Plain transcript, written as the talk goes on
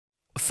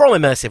From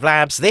Immersive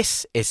Labs,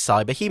 this is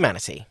Cyber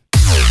Humanity.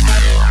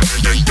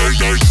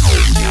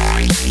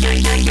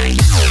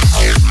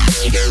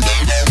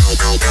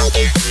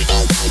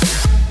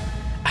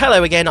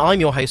 Hello again,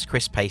 I'm your host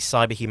Chris Pace.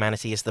 Cyber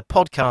Humanity is the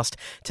podcast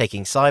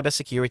taking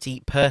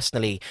cybersecurity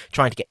personally,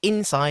 trying to get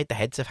inside the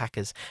heads of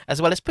hackers,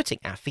 as well as putting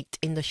our feet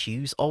in the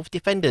shoes of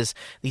defenders.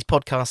 These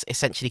podcasts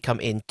essentially come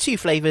in two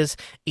flavours,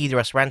 either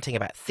us ranting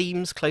about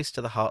themes close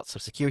to the hearts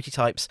of security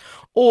types,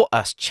 or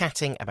us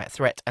chatting about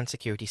threat and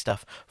security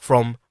stuff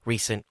from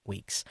recent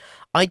weeks.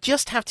 I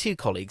just have two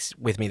colleagues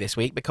with me this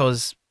week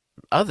because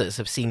others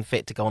have seen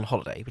fit to go on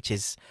holiday, which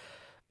is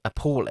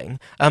appalling.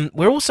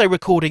 We're also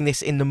recording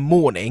this in the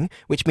morning,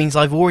 which means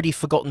I've already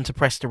forgotten to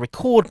press the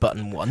record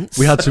button once.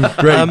 We had some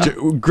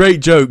great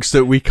jokes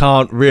that we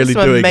can't really do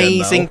again now.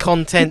 Amazing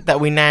content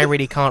that we now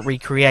really can't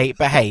recreate.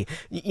 But hey,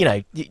 you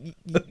know,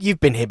 you've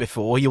been here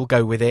before. You'll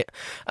go with it.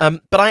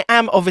 But I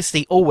am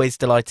obviously always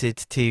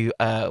delighted to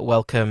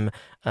welcome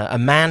a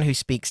man who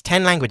speaks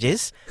 10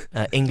 languages,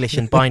 English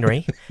and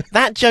binary.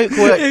 That joke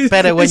worked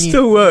better when you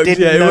still works.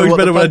 didn't Yeah, it know works what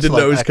better the when I didn't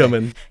know it was punchline-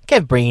 coming.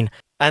 Kev Breen.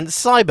 And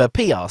cyber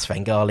PR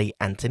Svengali,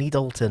 Anthony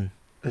Dalton.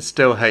 I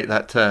still hate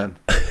that term.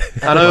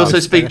 And I also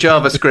speak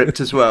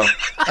JavaScript as well.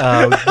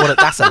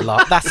 That's a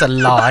lie. That's a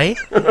lie.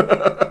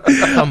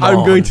 Come on.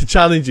 I'm going to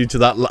challenge you to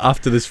that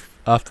after this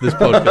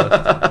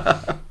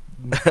podcast.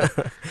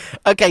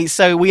 Okay,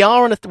 so we're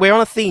on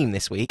a theme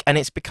this week, and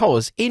it's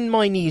because in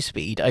my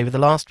newsfeed over the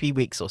last few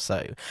weeks or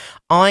so,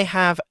 I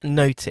have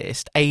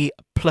noticed a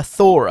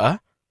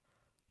plethora.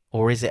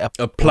 Or is it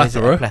a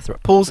plethora?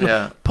 Paul's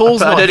Yeah.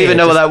 Paul's I not don't here, even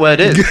know what that word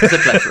is. It's a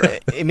plethora.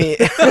 I mean,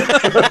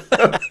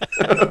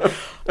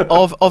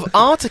 of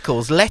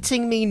articles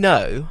letting me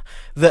know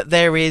that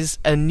there is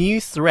a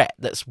new threat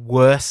that's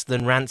worse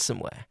than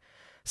ransomware.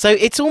 So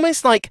it's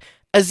almost like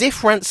as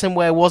if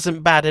ransomware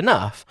wasn't bad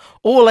enough,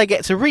 all I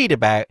get to read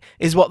about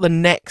is what the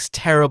next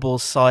terrible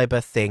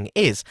cyber thing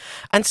is.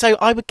 And so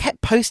I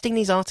kept posting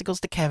these articles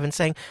to Kevin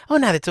saying, oh,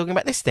 now they're talking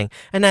about this thing,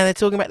 and now they're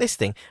talking about this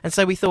thing. And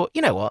so we thought,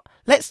 you know what,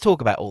 let's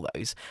talk about all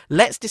those.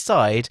 Let's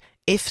decide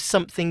if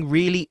something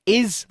really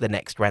is the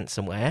next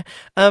ransomware,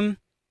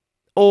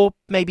 or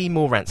maybe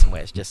more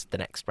ransomware is just the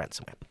next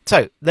ransomware.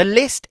 So the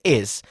list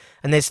is,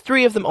 and there's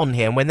three of them on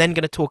here, and we're then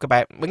going to talk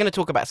about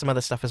some other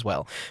stuff as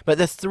well. But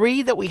the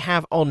three that we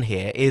have on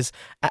here is,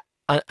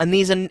 and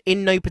these are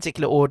in no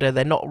particular order.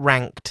 They're not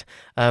ranked.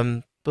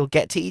 We'll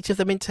get to each of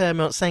them in turn. I'm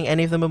not saying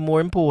any of them are more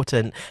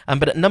important.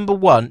 But at number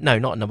one, no,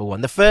 not number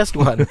one. The first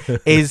one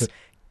is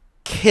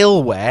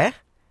killware.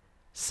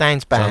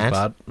 Sounds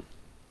bad.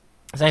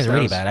 Sounds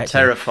really bad, actually.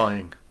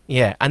 Terrifying.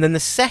 Yeah, and then the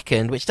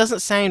second, which doesn't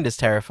sound as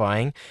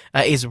terrifying,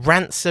 is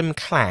ransom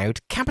cloud.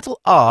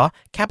 Capital R,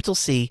 capital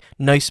C,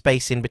 no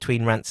space in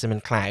between ransom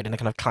and cloud in a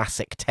kind of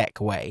classic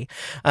tech way.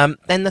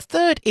 Then the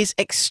third is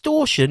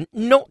extortion,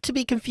 not to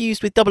be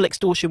confused with double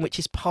extortion, which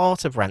is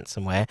part of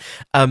ransomware.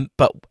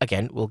 But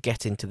again, we'll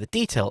get into the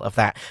detail of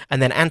that.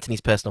 And then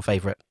Anthony's personal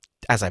favourite,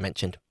 as I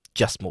mentioned,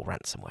 just more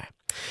ransomware.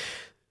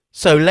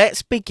 So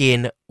let's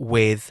begin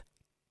with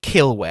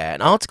killware.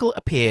 An article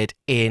appeared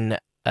in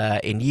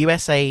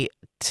USA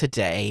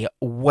Today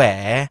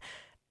where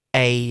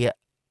a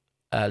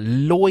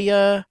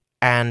lawyer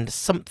and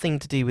something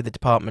to do with the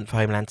Department for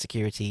Homeland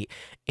Security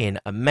in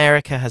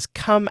America has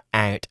come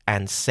out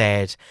and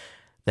said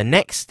the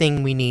next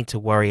thing we need to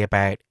worry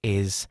about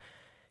is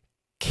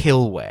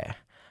killware.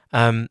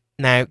 Now,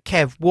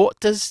 Kev, what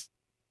does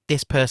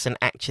this person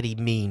actually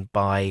mean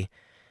by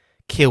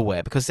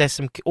killware? Because there's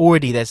some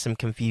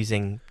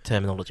confusing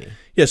terminology.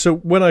 Yeah, so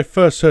when I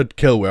first heard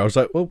killware, I was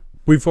like, well,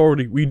 we've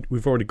already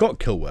got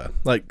killware.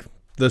 Like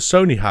the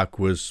Sony hack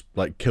was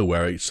like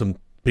killware. Some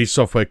piece of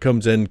software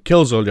comes in,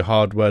 kills all your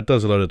hardware,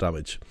 does a load of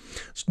damage.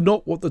 It's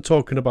not what they're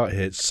talking about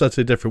here. It's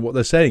subtly different. What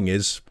they're saying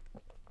is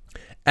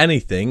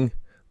anything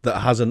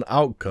that has an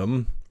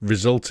outcome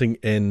resulting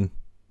in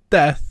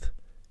death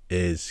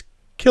is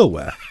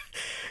killware.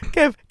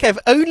 Kev,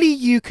 only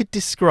you could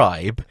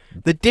describe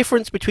the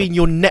difference between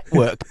your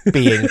network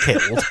being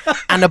killed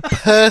and a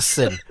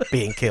person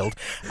being killed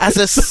as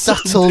a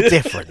subtle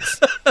difference.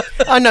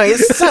 I know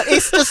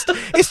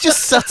it's just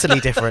subtly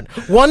different.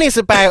 One is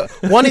about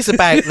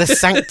the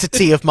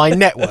sanctity of my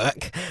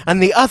network,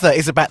 and the other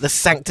is about the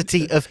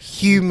sanctity of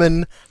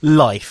human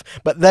life.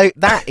 But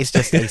that is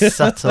just a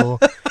subtle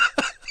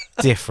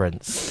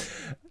difference.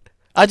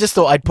 I just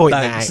thought I'd point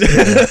that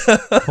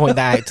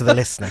out to the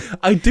listener.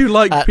 I do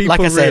like people, like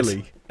I said,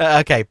 really.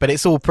 Okay, but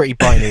it's all pretty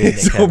binary.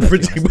 It's all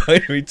pretty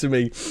binary to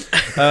me.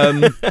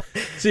 So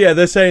yeah,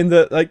 they're saying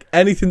that like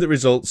anything that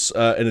results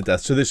in a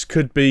death. So this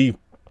could be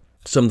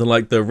something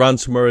like the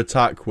ransomware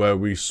attack where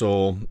we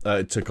saw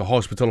it took a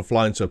hospital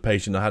offline, so a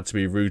patient had to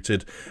be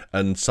routed,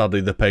 and sadly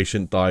the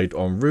patient died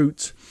en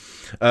route.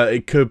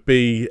 It could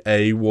be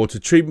a water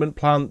treatment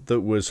plant that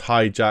was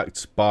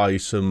hijacked by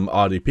some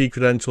RDP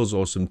credentials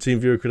or some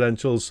TeamViewer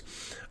credentials,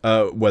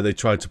 where they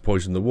tried to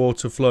poison the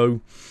water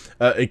flow.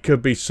 It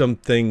could be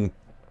something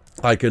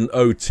like an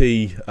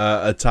OT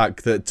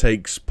attack that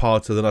takes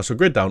part of the national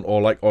grid down,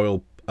 or like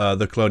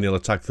the Colonial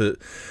attack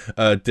that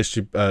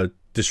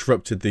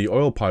disrupted the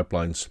oil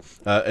pipelines.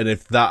 And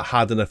if that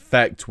had an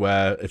effect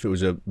where if it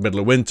was a middle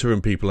of winter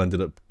and people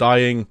ended up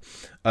dying,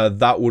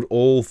 that would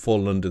all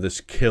fall under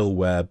this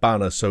killware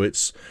banner. So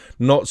it's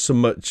not so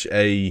much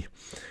a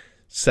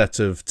set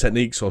of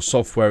techniques or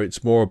software,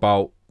 it's more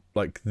about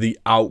like the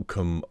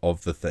outcome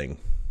of the thing.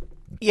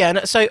 Yeah,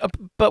 no, so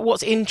but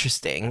what's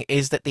interesting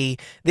is that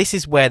this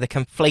is where the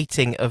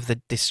conflating of the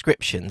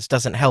descriptions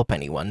doesn't help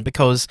anyone,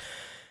 because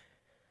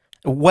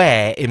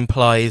where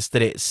implies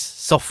that it's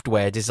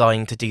software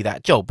designed to do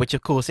that job, which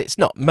of course it's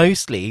not.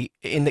 Mostly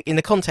in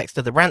the context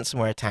of the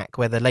ransomware attack,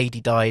 where the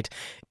lady died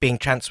being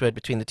transferred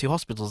between the two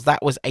hospitals,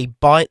 that was a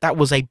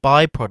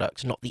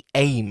byproduct, not the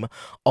aim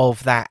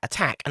of that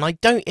attack. And I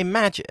don't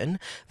imagine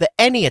that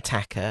any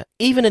attacker,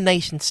 even a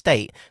nation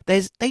state,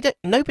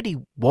 nobody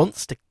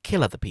wants to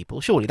kill other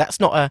people. Surely that's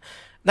not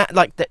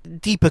the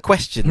deeper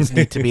questions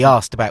need to be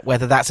asked about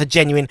whether that's a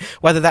genuine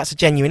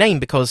aim,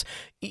 because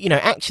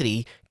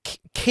actually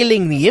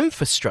killing the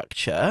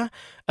infrastructure,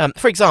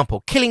 for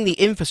example, killing the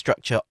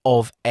infrastructure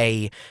of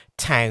a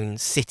town,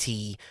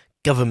 city,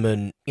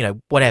 government,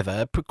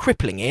 whatever,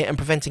 crippling it and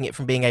preventing it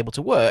from being able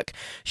to work,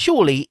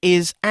 surely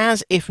is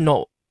as if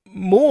not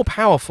more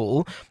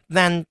powerful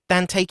than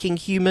taking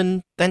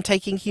human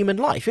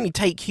life. You only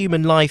take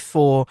human life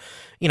for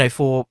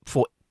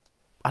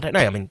I don't know.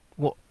 I mean,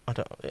 what I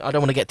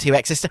don't want to get too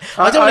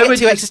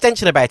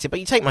existential about it, but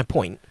you take my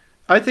point.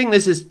 I think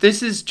this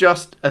is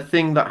just a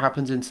thing that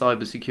happens in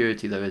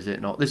cybersecurity, though, is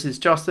it not? This is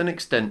just an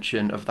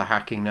extension of the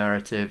hacking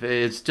narrative.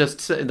 It's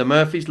just the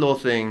Murphy's Law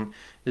thing,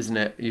 isn't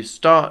it? You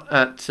start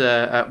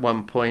at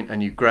one point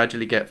and you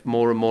gradually get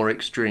more and more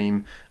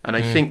extreme. And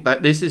I think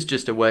that this is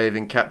just a way of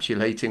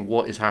encapsulating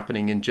what is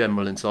happening in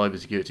general in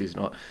cybersecurity, is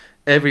not?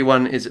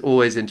 Everyone is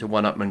always into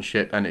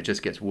one-upmanship, and it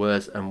just gets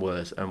worse and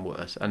worse and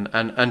worse.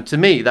 And to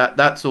me,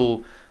 that's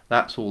all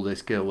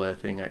this killware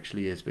thing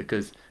actually is,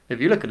 because if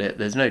you look at it,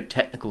 there's no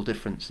technical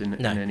difference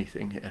in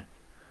anything here.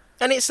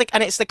 And it's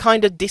the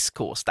kind of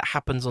discourse that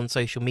happens on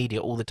social media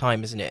all the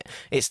time, isn't it?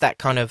 It's that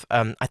kind of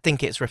I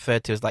think it's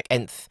referred to as like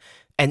nth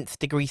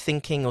degree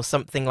thinking or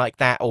something like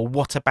that, or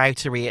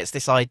whataboutery. It's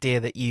this idea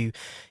that you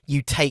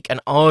take an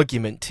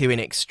argument to an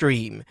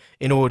extreme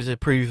in order to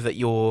prove that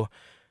you're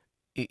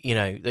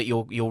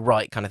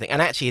right, kind of thing.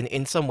 And actually,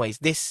 in some ways,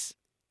 this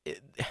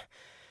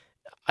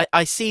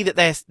I see that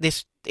there's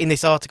this. In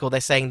this article,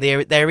 they're saying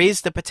there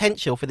is the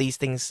potential for these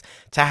things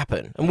to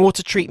happen, and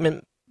water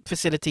treatment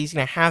facilities,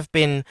 have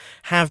been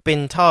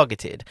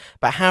targeted,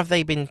 but have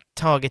they been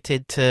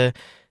targeted to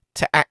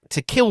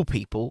kill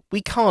people?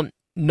 We can't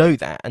know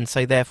that, and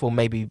so therefore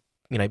maybe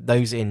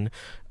those in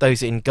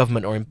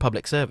government or in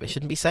public service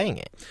shouldn't be saying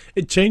it.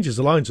 It changes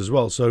the lines as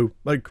well. So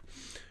like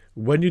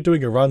when you're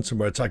doing a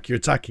ransomware attack, you're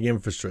attacking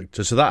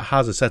infrastructure, so that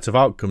has a set of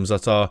outcomes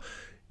that are: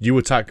 you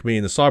attack me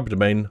in the cyber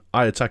domain,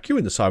 I attack you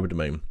in the cyber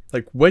domain.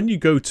 Like when you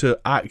go to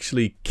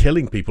actually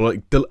killing people,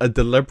 like a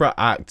deliberate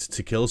act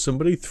to kill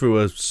somebody through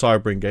a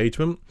cyber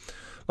engagement,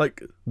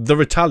 like the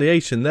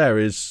retaliation there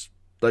is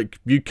like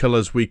you kill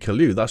us, we kill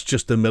you. That's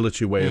just the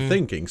military way of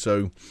thinking.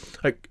 So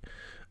like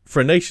for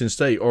a nation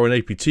state or an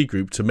APT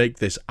group to make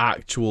this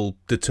actual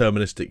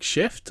deterministic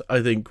shift,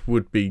 I think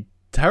would be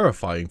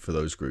terrifying for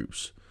those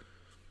groups.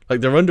 Like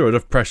they're under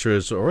enough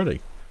pressures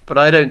already. But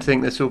I don't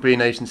think this will be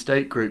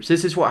nation-state groups.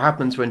 This is what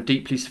happens when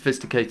deeply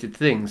sophisticated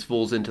things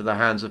falls into the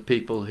hands of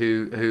people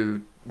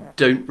who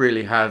don't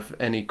really have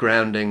any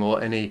grounding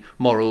or any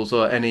morals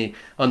or any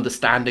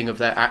understanding of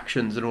their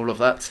actions and all of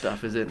that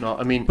stuff, is it not?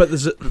 I mean, but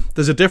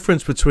there's a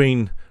difference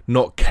between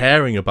not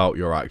caring about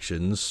your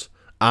actions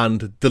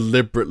and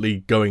deliberately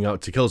going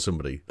out to kill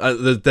somebody.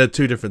 They're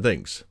two different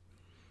things.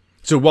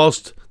 So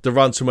whilst the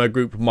ransomware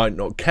group might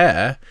not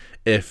care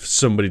if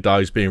somebody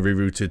dies being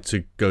rerouted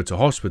to go to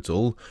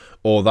hospital,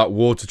 or that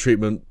water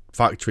treatment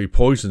factory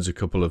poisons a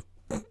couple of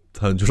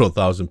 100 or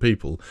 1,000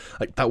 people,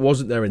 like that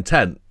wasn't their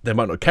intent. They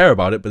might not care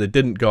about it, but they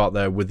didn't go out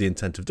there with the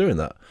intent of doing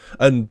that.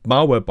 And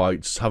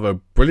Malwarebytes have a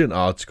brilliant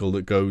article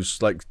that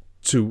goes like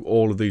to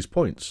all of these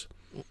points.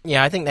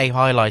 Yeah, I think they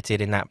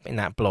highlighted in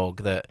that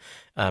blog that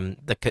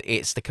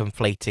it's the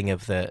conflating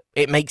of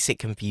it makes it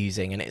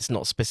confusing and it's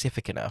not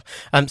specific enough.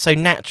 So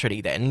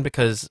naturally then,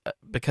 because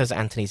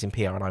Anthony's in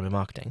PR and I'm in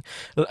marketing,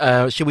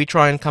 should we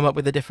try and come up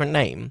with a different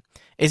name?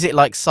 Is it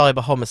like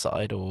cyber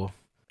homicide, or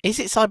is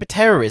it cyber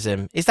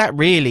terrorism? Is that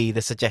really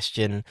the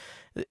suggestion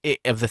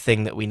of the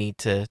thing that we need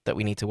to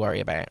worry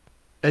about?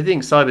 I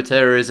think cyber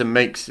terrorism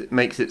makes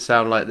it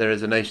sound like there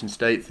is a nation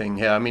state thing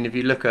here. I mean, if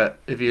you look at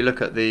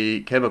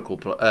the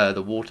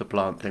the water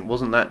plant thing,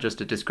 wasn't that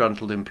just a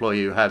disgruntled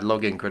employee who had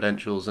login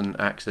credentials and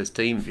access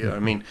TeamViewer? I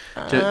mean,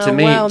 to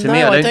me,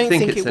 I don't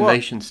think it's a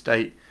nation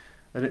state.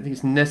 I don't think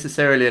it's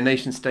necessarily a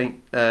nation state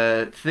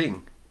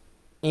thing.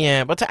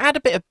 Yeah, but to add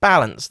a bit of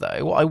balance,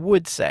 though, what I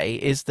would say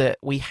is that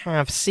we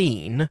have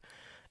seen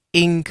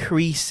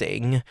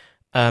increasing,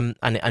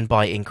 and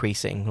by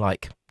increasing,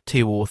 like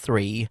 2 or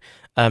 3.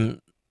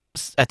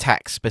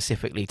 Attacks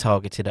specifically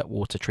targeted at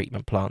water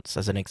treatment plants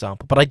as an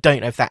example, but I don't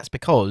know if that's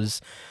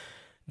because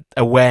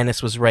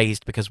awareness was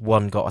raised because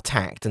one got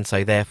attacked, and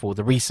so therefore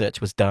the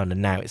research was done,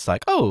 and now it's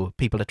like, oh,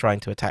 people are trying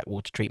to attack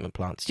water treatment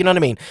plants. Do you know what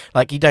I mean?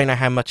 Like, you don't know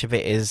how much of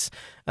it is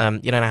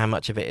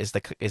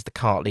the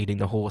cart leading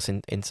the horse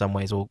in some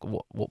ways, or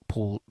what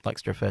Paul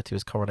likes to refer to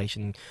as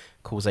correlation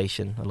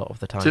causation a lot of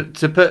the time.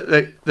 To put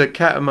the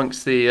cat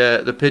amongst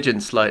the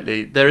pigeons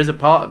slightly, there is a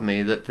part of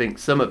me that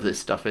thinks some of this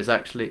stuff is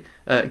actually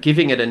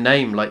giving it a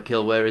name like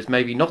Killware is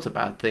maybe not a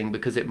bad thing,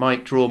 because it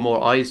might draw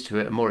more eyes to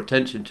it and more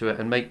attention to it,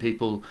 and make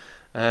people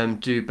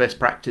do best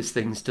practice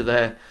things to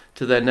their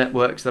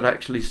networks that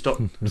actually stop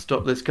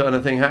this kind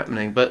of thing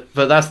happening. But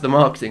that's the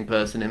marketing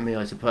person in me,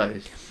 I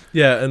suppose.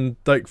 Yeah, and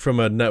like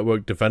from a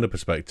network defender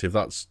perspective,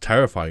 that's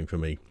terrifying for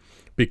me,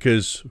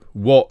 because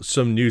what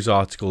some news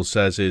article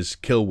says is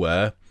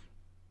Killware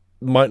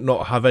might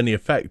not have any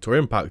effect or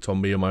impact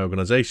on me and my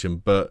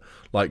organization, but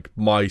like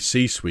my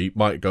C-suite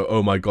might go,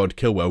 oh my god,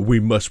 Killware, we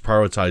must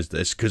prioritize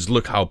this because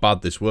look how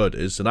bad this word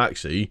is. And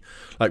actually,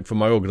 like from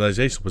my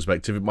organizational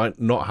perspective, it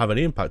might not have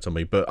any impact on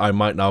me, but I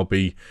might now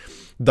be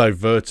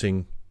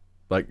diverting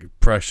like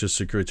precious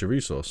security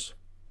resource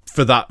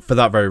for that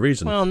very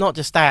reason. Well, not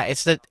just that,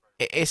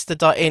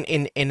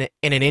 in an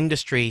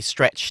industry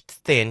stretched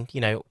thin,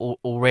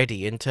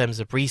 already in terms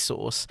of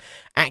resource.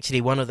 Actually,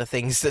 one of the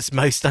things that's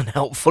most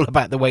unhelpful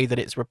about the way that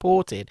it's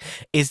reported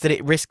is that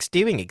it risks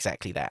doing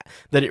exactly that.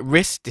 That it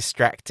risks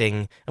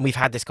distracting, and we've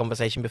had this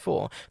conversation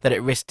before, that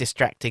it risks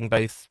distracting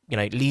both,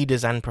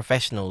 leaders and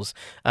professionals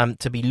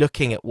to be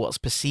looking at what's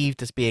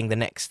perceived as being the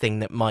next thing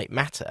that might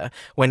matter,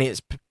 when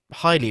it's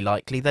highly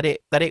likely that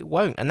it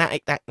won't, and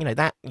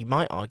that you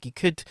might argue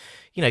could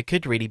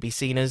really be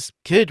seen as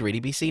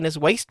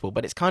wasteful.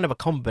 But it's kind of a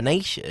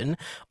combination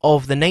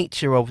of the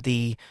nature of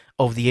the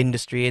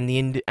industry and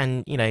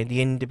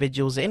the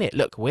individuals in it.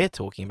 Look, we're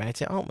talking about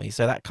it, aren't we?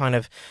 So that kind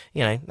of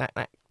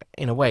that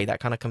in a way that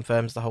kind of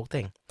confirms the whole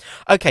thing.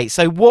 Okay,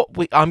 so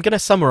I'm going to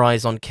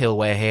summarize on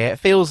Killware here. It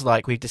feels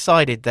like we've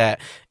decided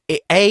that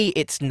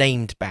it's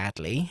named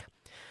badly.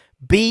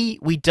 B,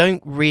 we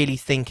don't really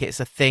think it's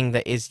a thing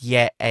that is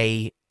yet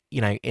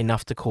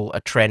enough to call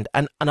a trend.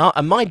 And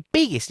my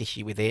biggest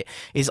issue with it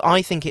is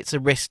I think it's a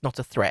risk, not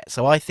a threat.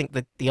 So I think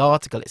that the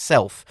article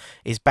itself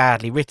is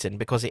badly written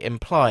because it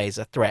implies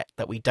a threat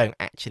that we don't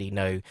actually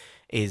know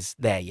is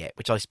there yet,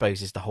 which I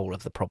suppose is the whole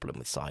of the problem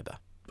with cyber.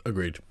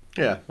 Agreed.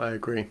 Yeah, I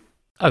agree.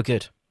 Oh,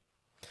 good.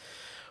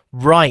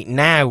 Right,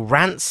 now,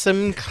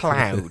 Ransom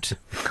Cloud.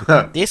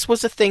 This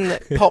was a thing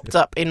that popped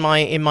up in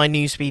my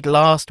newsfeed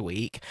last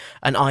week,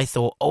 and I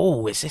thought,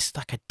 oh, is this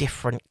like a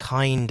different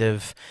kind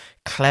of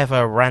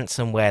clever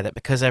ransomware that,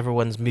 because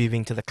everyone's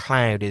moving to the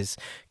cloud, is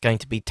going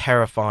to be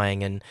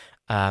terrifying? And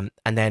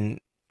then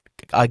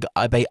I got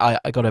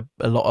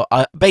a lot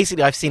of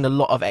basically I've seen a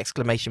lot of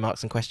exclamation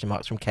marks and question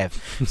marks from Kev.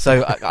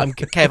 So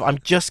Kev, I'm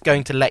just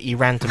going to let you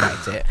rant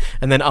about it,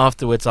 and then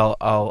afterwards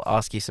I'll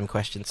ask you some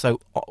questions. So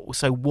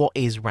what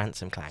is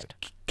Ransom Cloud?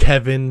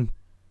 Kevin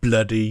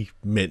bloody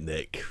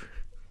Mitnick.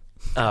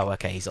 Oh,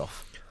 okay, he's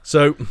off.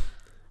 So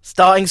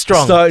starting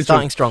strong,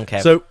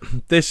 Kev. So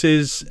this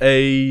is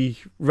a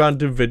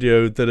random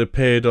video that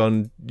appeared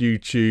on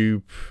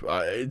YouTube.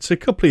 It's a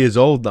couple of years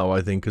old now,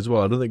 I think, as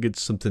well. I don't think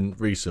it's something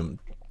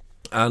recent.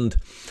 And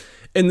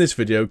in this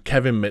video,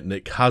 Kevin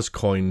Mitnick has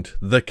coined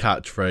the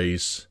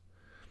catchphrase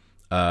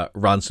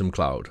Ransom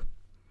Cloud.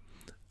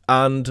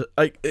 And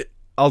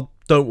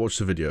don't watch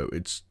the video.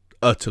 It's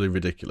utterly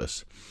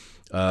ridiculous.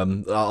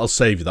 I'll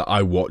save you that.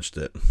 I watched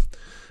it.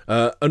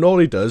 And all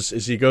he does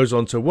is he goes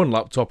onto one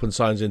laptop and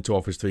signs into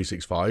Office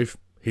 365.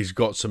 He's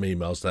got some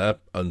emails there,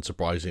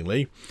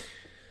 unsurprisingly.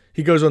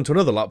 He goes onto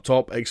another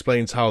laptop,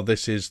 explains how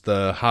this is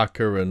the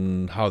hacker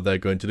and how they're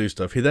going to do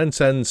stuff. He then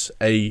sends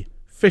a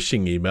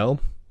phishing email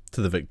to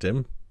the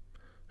victim,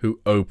 who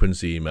opens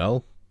the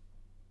email.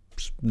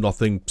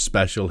 Nothing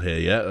special here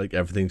yet, like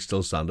everything's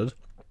still standard.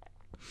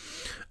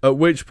 At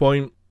which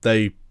point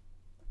they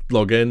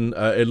log in.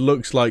 It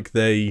looks like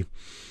they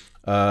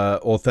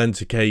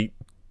authenticate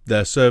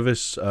their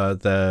service,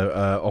 their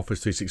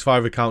Office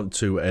 365 account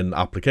to an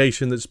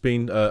application that's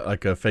been,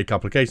 like a fake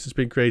application that's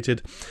been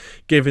created,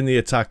 giving the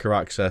attacker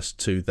access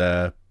to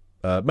their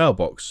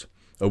mailbox.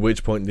 At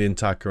which point the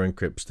attacker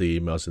encrypts the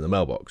emails in the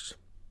mailbox.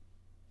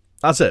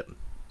 That's it.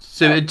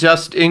 So it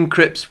just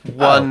encrypts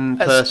one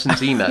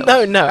person's email.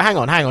 No, hang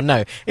on,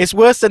 no. It's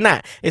worse than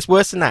that.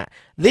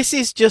 This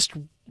is just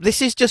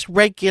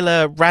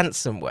regular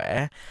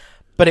ransomware,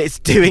 but it's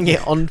doing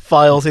it on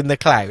files in the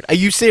cloud. Are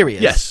you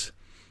serious? Yes.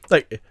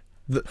 Like,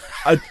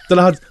 I don't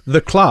know how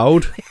the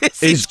cloud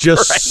is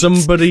just great.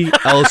 Somebody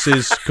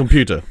else's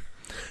computer.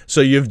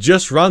 So you've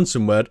just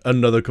ransomwared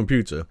another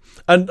computer.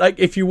 And like,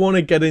 if you want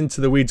to get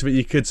into the weeds of it,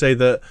 you could say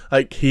that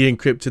like he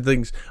encrypted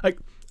things. Like,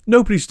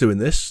 nobody's doing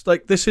this.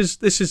 Like, this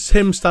is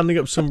him standing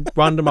up some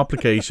random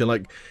application.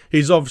 Like,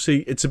 he's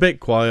obviously, it's a bit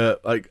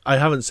quiet. Like, I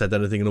haven't said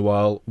anything in a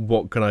while.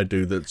 What can I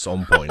do that's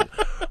on point?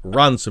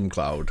 Ransom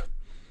Cloud.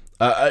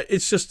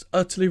 It's just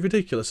utterly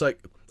ridiculous. Like,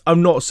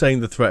 I'm not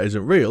saying the threat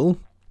isn't real,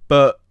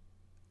 but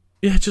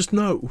Yeah, just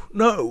no.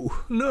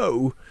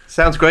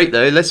 Sounds great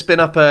though. Let's spin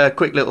up a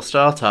quick little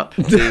startup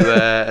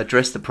to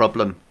address the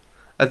problem.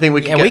 I think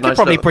we can. We could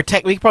probably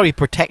protect. We could probably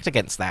protect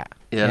against that.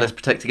 Yeah, let's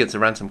protect against a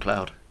ransom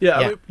cloud. Yeah,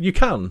 I mean, you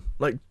can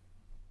like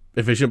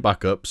efficient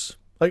backups.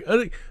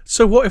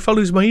 So what if I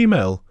lose my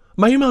email?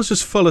 My email's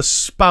just full of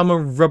spam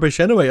and rubbish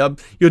anyway.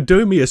 You're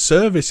doing me a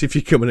service if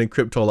you come and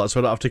encrypt all that, so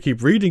I don't have to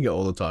keep reading it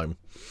all the time.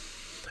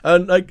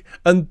 And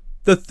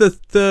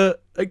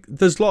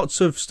there's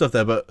lots of stuff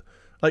there, but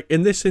like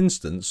in this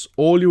instance,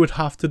 all you would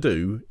have to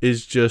do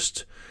is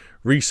just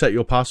reset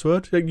your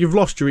password. Like, you've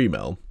lost your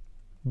email,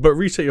 but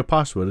reset your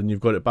password and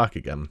you've got it back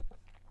again.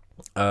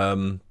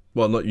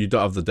 Well, you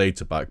don't have the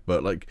data back,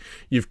 but like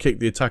you've kicked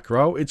the attacker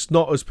out. It's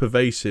not as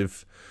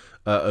pervasive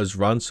as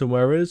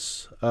ransomware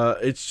is.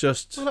 It's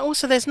just... Well,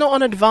 also, there's not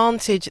an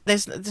advantage.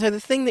 So the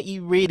thing that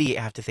you really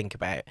have to think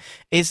about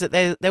is that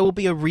there will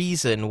be a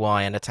reason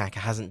why an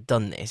attacker hasn't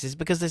done this, is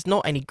because there's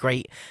not any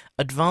great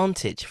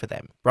advantage for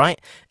them,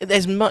 right?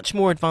 There's much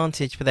more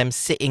advantage for them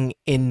sitting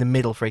in the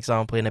middle, for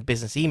example, in a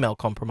business email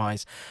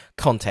compromise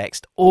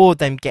context, or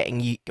them getting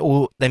you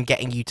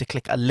to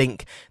click a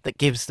link that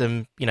gives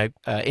them,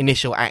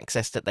 initial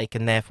access that they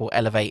can therefore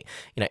elevate,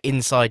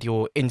 inside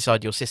your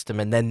system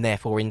and then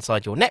therefore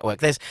inside your network.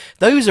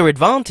 Those are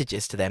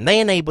advantages to them. They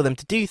enable them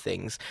to do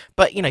things,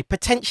 but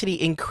potentially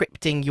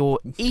encrypting your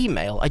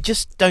email, I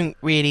just don't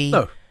really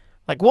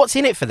like what's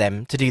in it for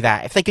them to do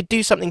that. If they could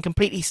do something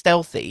completely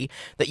stealthy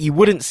that you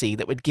wouldn't see,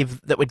 that would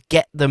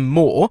get them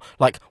more,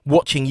 like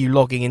watching you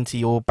logging into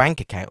your bank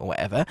account or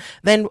whatever,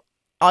 then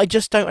I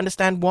just don't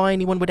understand why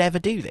anyone would ever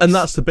do this. And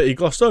that's the bit he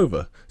glossed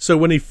over. So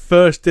when he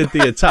first did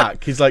the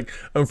attack, he's like,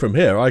 and from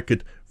here I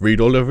could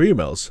read all of your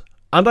emails.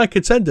 And I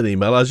could send an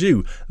email as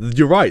you.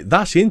 You're right.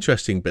 That's the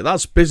interesting bit.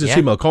 That's business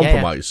email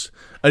compromise.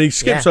 Yeah. And he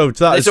skips over to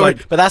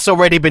that. But that's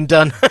already been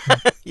done.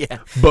 Yeah.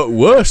 But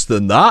worse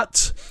than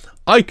that,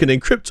 I can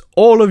encrypt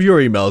all of your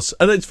emails.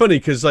 And it's funny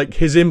because like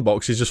his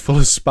inbox is just full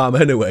of spam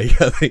anyway,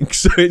 I think.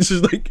 So it's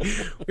just like,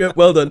 yeah,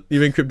 well done.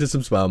 You've encrypted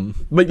some spam.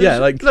 But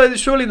yeah,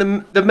 surely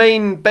the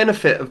main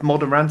benefit of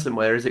modern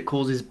ransomware is it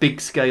causes big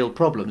scale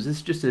problems.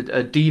 It's just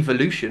a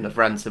devolution of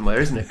ransomware,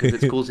 isn't it?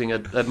 Because it's causing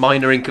a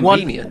minor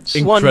inconvenience.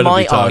 One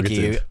might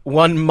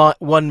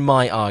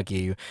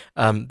argue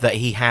that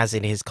he has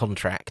in his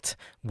contract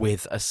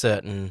with a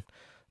certain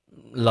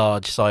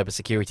large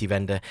cybersecurity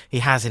vendor, he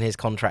has in his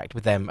contract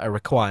with them a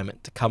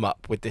requirement to come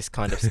up with this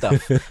kind of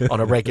stuff on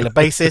a regular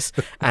basis,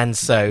 and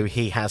so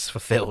he has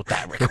fulfilled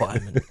that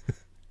requirement.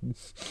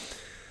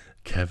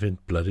 Kevin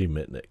bloody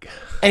Mitnick.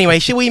 Anyway,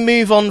 shall we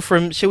move on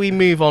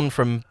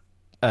from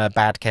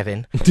bad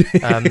Kevin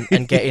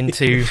and get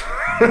into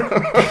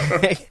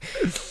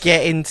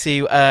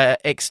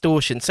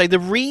extortion? So the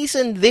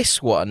reason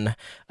this one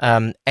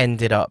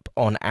ended up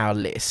on our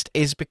list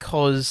is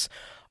because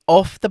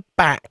off the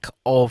back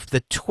of the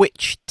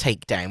Twitch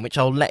takedown, which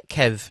I'll let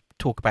Kev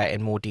talk about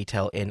in more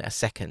detail in a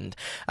second,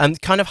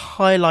 kind of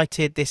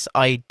highlighted this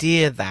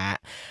idea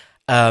that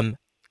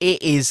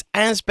it is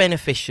as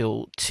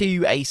beneficial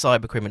to a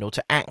cybercriminal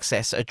to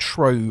access a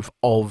trove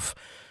of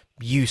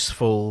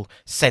useful,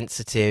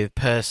 sensitive,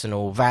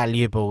 personal,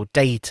 valuable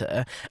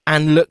data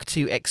and look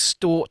to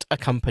extort a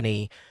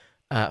company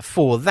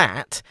for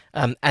that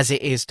as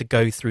it is to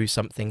go through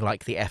something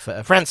like the effort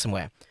of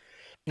ransomware.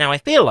 Now, I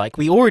feel like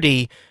we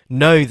already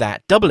know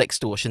that double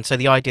extortion, so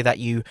the idea that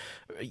you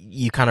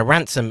kind of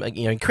ransom,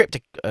 encrypt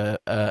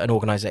an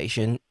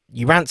organization,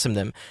 you ransom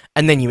them,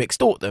 and then you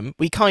extort them,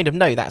 we kind of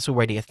know that's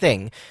already a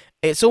thing.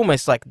 It's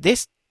almost like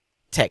this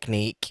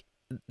technique,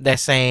 they're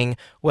saying,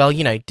 well,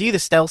 do the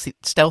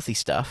stealthy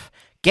stuff,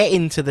 get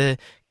into the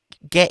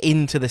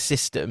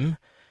system,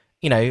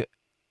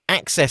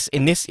 access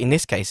in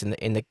this case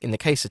in the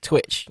case of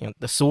Twitch,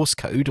 the source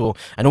code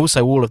and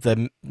also all of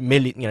the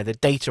the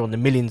data on the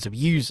millions of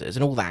users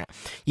and all that.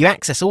 You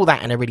access all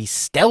that in a really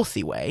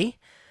stealthy way,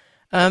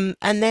 and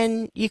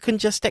then you can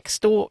just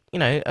extort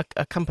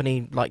a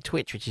company like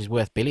Twitch, which is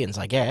worth billions,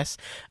 I guess.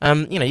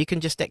 You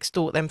can just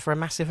extort them for a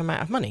massive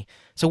amount of money.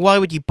 So why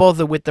would you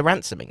bother with the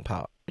ransoming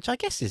part, which I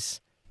guess is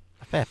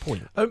a fair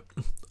point.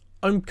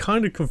 I'm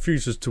kind of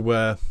confused as to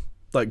where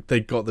they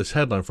got this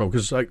headline from,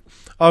 because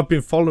I've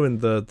been following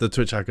the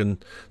Twitch hack,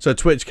 and so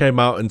Twitch came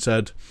out and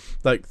said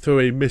through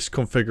a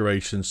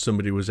misconfiguration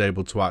somebody was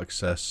able to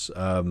access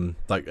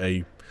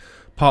a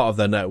part of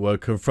their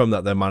network, and from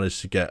that they managed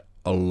to get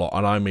a lot,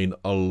 and I mean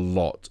a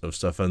lot of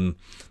stuff, and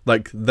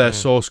their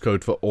source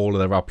code for all of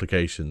their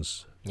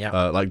applications,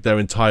 their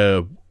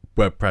entire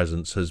web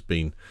presence has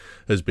been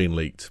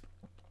leaked.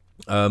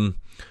 I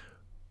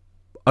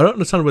don't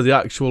understand where the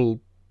actual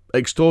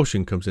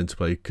extortion comes into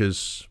play,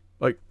 because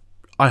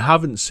I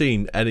haven't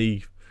seen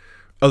any,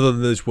 other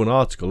than this one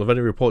article, of any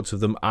reports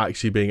of them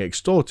actually being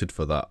extorted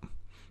for that.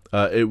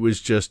 It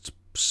was just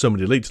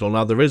somebody leaked it all.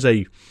 Now, there is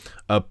a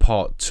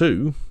part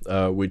 2,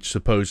 which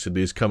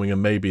supposedly is coming,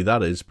 and maybe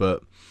that is,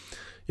 but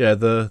yeah,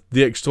 the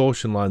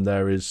extortion line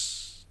there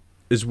is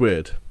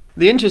weird.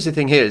 The interesting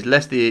thing here is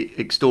less the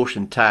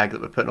extortion tag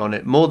that we're putting on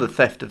it, more the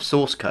theft of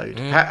source code.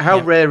 How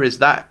rare is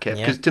that, Kev?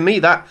 Because to me,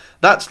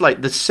 that's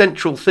like the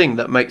central thing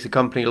that makes a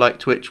company like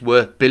Twitch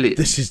worth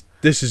billions.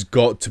 This has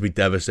got to be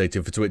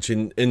devastating for Twitch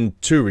in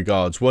two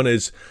regards. One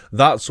is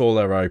that's all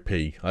their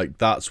IP, like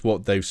that's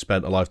what they've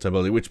spent a lifetime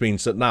building, which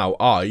means that now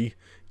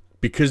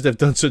because they've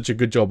done such a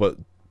good job at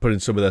putting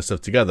some of their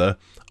stuff together,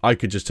 I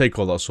could just take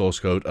all that source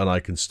code and I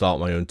can start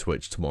my own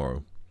Twitch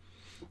tomorrow.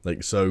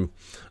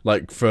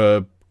 Like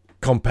for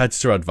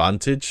competitor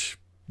advantage,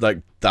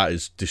 like that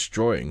is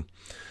destroying.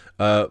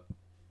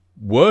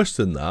 Worse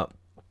than that,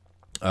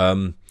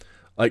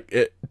 like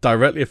it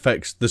directly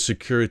affects the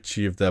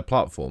security of their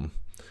platform.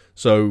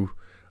 So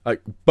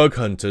like bug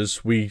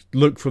hunters, we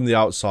look from the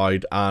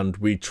outside and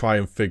we try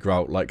and figure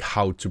out like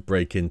how to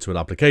break into an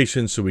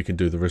application so we can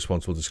do the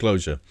responsible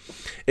disclosure.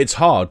 It's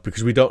hard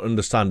because we don't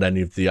understand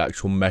any of the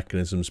actual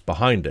mechanisms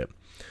behind it.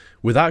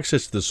 With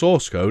access to the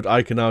source code,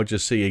 I can now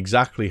just see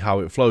exactly how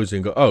it flows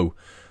and go, oh,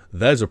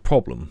 there's a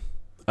problem.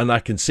 And I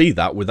can see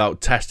that without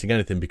testing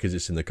anything because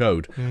it's in the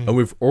code. And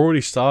we've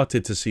already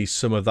started to see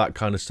some of that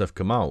kind of stuff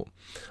come out.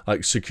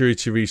 Like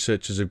security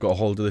researchers have got a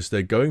hold of this.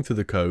 They're going through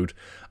the code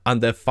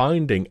and they're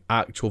finding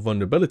actual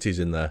vulnerabilities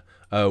in there,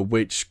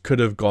 which could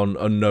have gone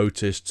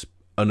unnoticed,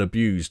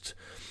 unabused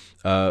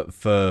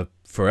for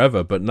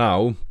forever. But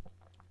now,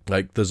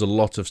 like, there's a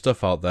lot of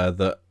stuff out there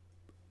that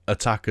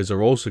attackers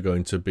are also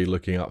going to be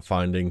looking at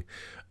finding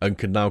and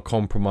can now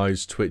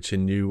compromise Twitch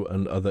in new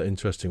and other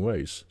interesting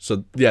ways.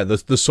 So yeah,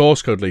 the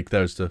source code leak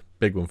there is the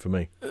big one for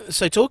me.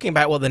 So talking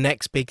about what the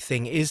next big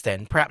thing is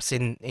then, perhaps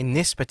in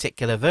this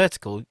particular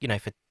vertical,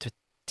 for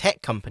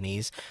tech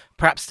companies,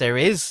 perhaps there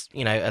is,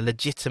 a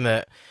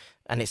legitimate,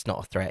 and it's not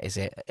a threat, is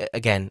it?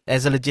 Again,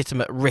 there's a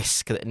legitimate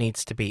risk that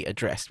needs to be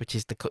addressed, which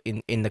is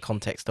in the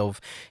context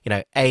of,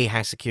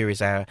 how secure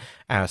is our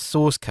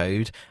source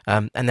code,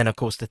 and then of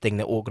course the thing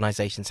that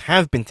organisations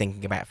have been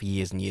thinking about for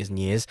years and years and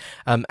years,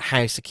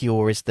 how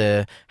secure is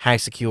the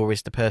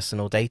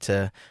personal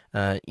data,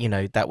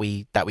 that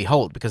we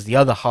hold, because the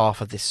other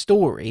half of this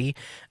story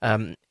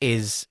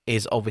is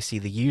obviously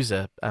the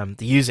user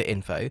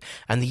info,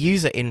 and the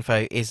user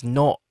info is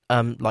not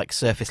like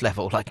surface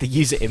level. Like the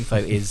user info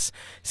is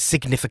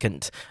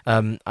significant.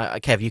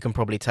 Kev, you can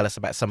probably tell us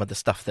about some of the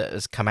stuff that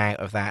has come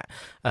out of that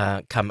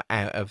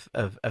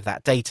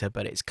that data,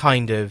 but it's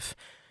kind of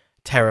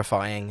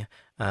terrifying.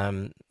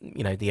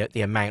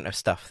 The amount of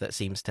stuff that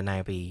seems to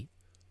now be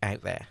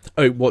out there.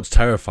 Oh, what's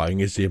terrifying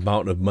is the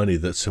amount of money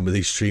that some of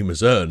these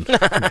streamers earn.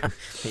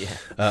 Yeah.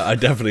 I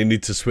definitely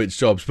need to switch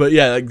jobs, but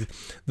yeah, like,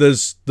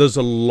 there's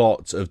a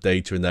lot of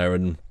data in there,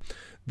 and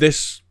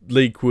this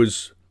leak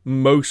was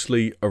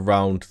mostly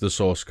around the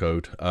source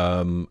code,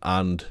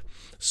 and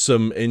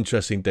some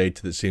interesting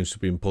data that seems to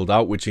be being pulled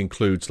out, which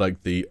includes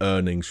like the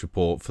earnings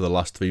report for the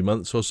last 3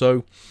 months or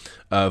so,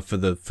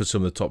 for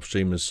some of the top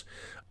streamers.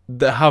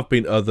 There have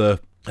been other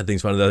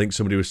things found. I think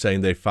somebody was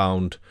saying they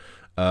found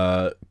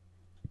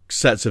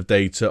sets of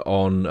data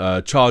on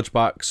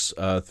chargebacks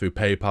through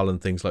PayPal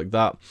and things like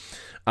that,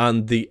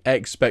 and the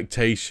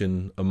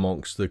expectation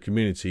amongst the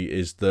community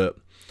is that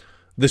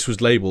this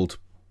was labelled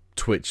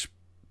Twitch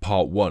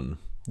Part 1.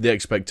 The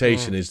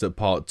expectation is that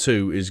Part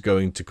 2 is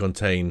going to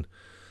contain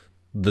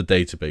the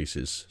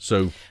databases.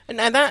 So,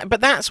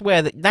 that's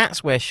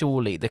where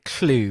surely the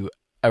clue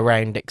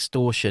around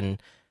extortion,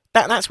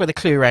 that's where the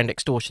clue around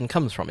extortion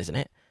comes from, isn't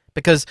it?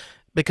 Because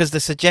the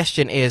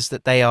suggestion is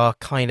that they are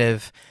kind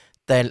of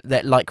they're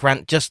like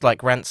just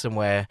like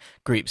ransomware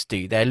groups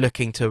do. They're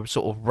looking to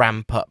sort of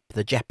ramp up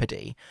the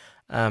jeopardy.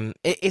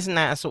 Isn't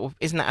that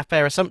a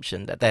fair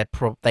assumption that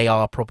they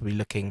are probably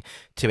looking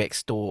to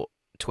extort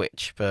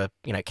Twitch for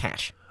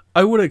cash?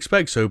 I would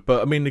expect so,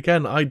 but I mean,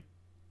 again,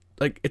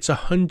 it's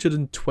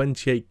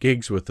 128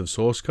 gigs worth of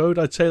source code.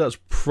 I'd say that's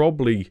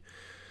probably,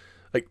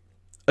 like,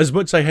 as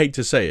much as I hate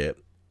to say it,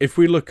 if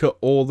we look at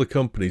all the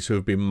companies who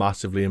have been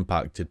massively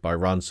impacted by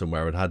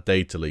ransomware and had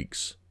data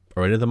leaks,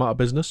 are any of them out of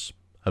business?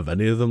 Have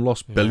any of them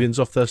lost billions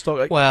off their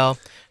stock? Well,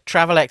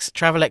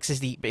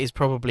 Travelex is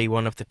probably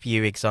one of the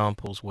few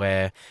examples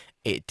where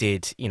it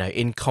did,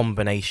 in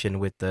combination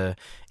with the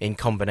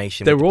pandemic,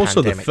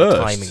 the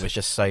timing was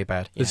just so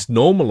bad. Yeah. It's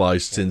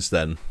normalised since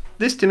then.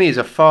 This to me is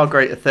a far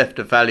greater theft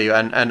of value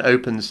and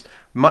opens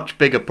much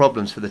bigger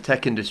problems for the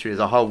tech industry as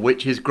a whole,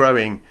 which is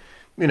growing,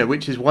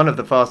 which is one of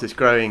the fastest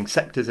growing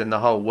sectors in the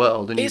whole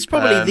world. And it's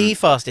probably the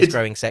fastest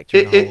growing sector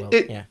in the whole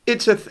world.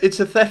 It's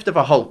a theft of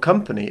a whole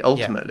company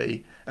ultimately.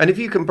 Yeah. And if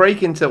you can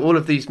break into all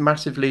of these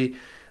massively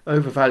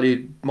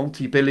overvalued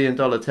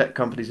multi-billion-dollar tech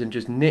companies and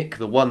just nick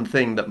the one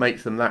thing that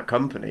makes them that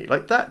company,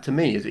 like that to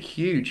me is a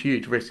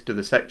huge risk to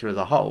the sector as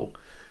a whole,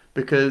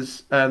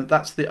 because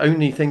that's the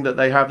only thing that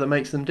they have that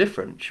makes them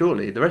different.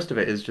 Surely the rest of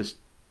it is just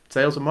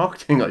sales and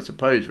marketing, I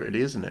suppose,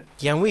 really, isn't it?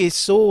 Yeah, and we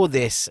saw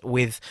this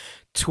with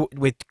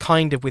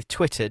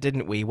Twitter,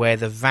 didn't we, where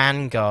the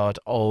vanguard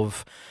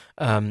of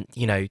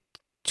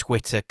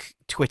Twitter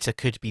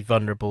could be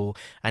vulnerable,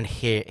 and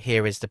here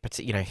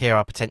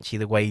are potentially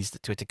the ways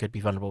that Twitter could be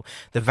vulnerable.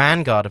 The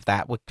vanguard of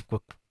that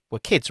were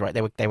kids, right?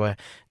 They were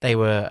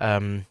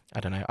I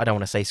don't know. I don't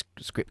want to say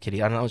script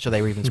kiddies. I'm not sure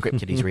they were even script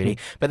kiddies really,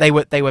 but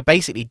they were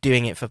basically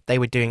doing it for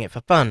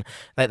fun.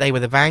 Like they were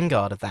the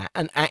vanguard of that.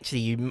 And actually,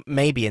 you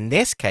maybe in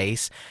this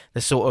case,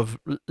 the sort of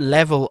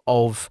level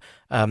of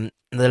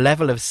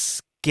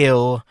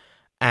skill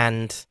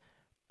and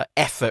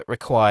effort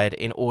required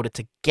in order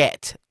to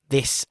get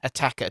this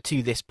attacker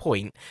to this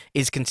point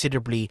is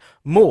considerably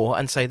more,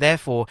 and so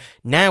therefore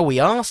now we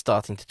are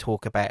starting to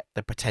talk about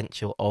the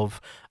potential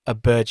of a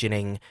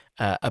burgeoning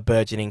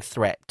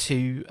threat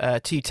to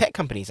tech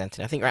companies.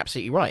 Anthony, I think you're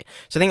absolutely right.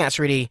 So I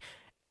think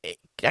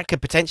that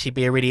could potentially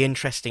be a really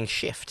interesting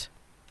shift.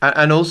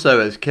 And also,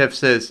 as Kev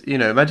says,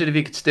 imagine if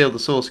you could steal the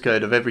source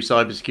code of every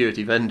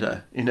cybersecurity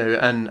vendor,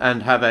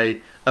 and have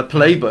a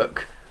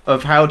playbook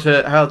of how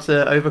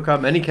to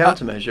overcome any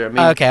countermeasure. I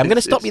mean, okay, I'm going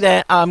to stop you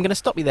there. I'm going to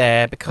stop you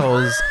there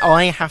because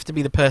I have to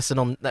be the person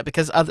on that,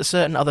 because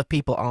certain other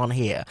people aren't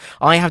here.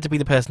 I have to be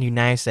the person who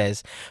now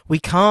says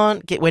we're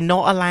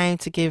not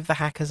allowed to give the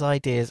hackers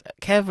ideas.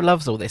 Kev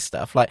loves all this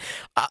stuff. Like,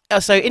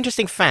 so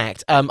interesting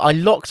fact. I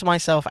locked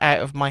myself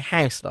out of my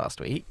house last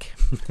week.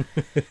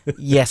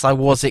 Yes, I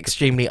was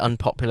extremely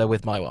unpopular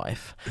with my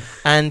wife,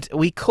 and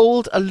we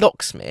called a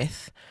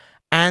locksmith.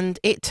 And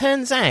it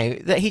turns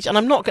out that and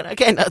I'm not going to,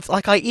 again,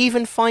 like I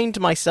even find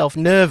myself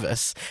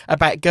nervous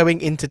about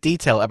going into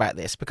detail about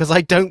this because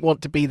I don't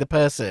want to be the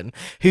person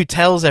who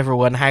tells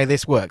everyone how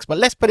this works. But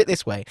let's put it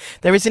this way.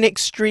 There is an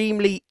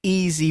extremely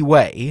easy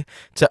way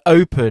to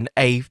open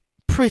a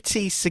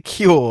pretty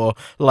secure,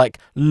 like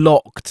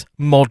locked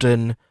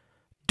modern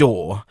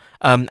door.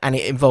 And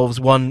it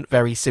involves one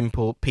very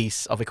simple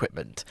piece of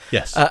equipment.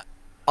 Yes.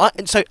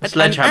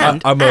 Sledgehammer.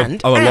 I'm a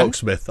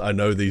locksmith. I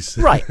know these.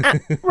 Right,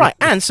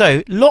 and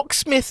so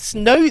locksmiths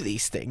know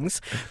these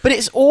things, but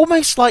it's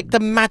almost like the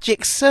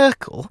magic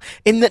circle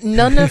in that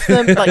none of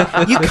them,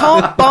 like, you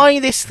can't buy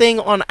this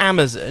thing on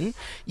Amazon.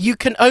 You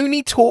can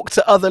only talk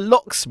to other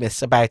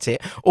locksmiths about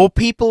it or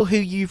people who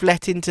you've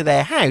let into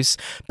their house,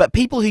 but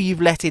people who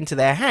you've let into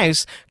their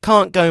house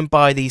can't go and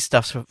buy these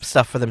stuff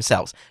for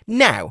themselves.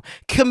 Now,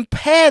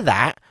 compare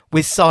that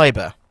with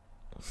cyber.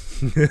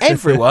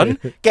 Everyone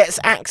gets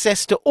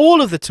access to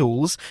all of the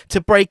tools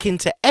to break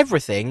into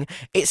everything.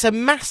 It's a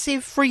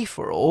massive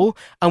free-for-all,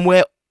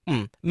 and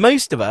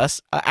most of us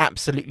are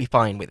absolutely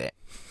fine with it.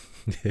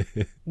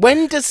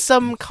 When does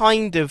some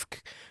kind of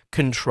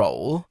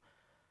control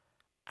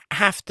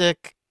have to...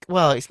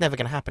 Well, it's never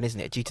going to happen,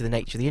 isn't it, due to the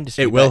nature of the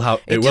industry? It will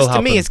happen.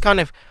 To me, it's kind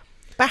of...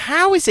 But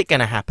how is it going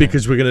to happen?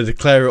 Because we're going to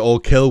declare it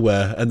all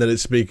killware, and then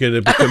it's going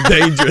to become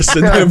dangerous,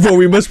 and therefore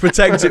we must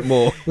protect it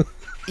more.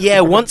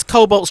 Yeah, once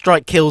Cobalt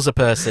Strike kills a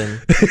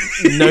person,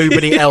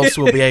 nobody else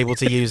will be able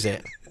to use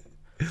it.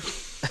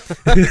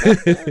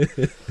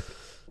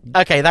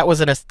 Okay, that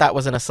was an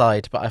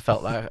aside, but I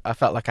felt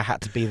like I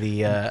had to be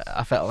the.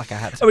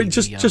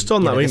 Just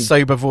on that, the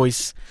sober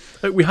voice.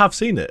 We have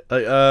seen it.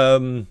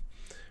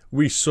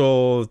 We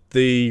saw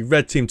the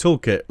Red Team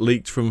toolkit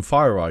leaked from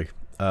FireEye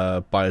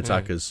by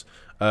attackers,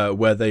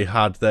 where they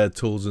had their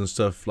tools and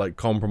stuff like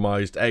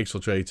compromised,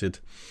 exfiltrated.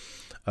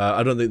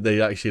 I don't think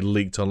they actually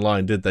leaked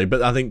online, did they?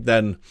 But I think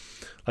then,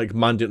 like,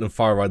 Mandiant and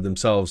FireEye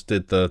themselves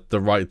did the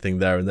right thing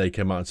there, and they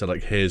came out and said,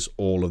 like, here's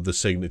all of the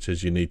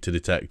signatures you need to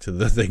detect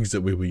the things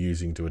that we were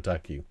using to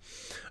attack you.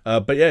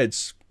 But yeah,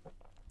 it's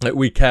like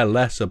we care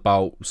less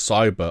about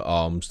cyber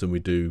arms than we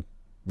do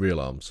real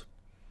arms.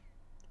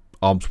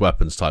 Arms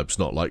weapons types,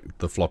 not like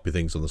the floppy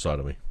things on the side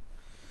of me.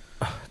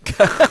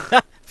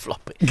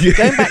 Floppy.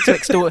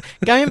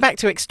 Going back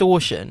to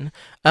extortion.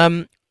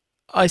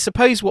 I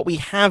suppose what we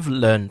have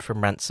learned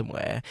from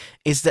ransomware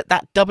is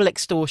that double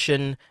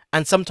extortion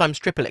and sometimes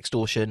triple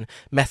extortion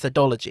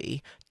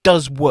methodology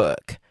does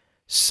work.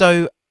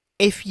 So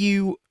if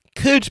you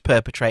could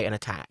perpetrate an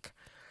attack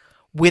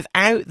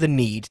without the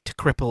need to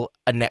cripple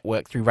a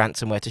network through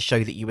ransomware to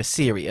show that you were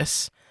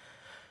serious,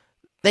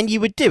 then you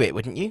would do it,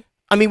 wouldn't you?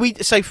 I mean,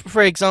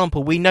 for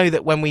example, we know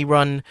that when we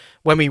run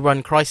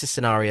crisis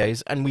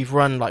scenarios, and we've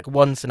run like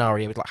one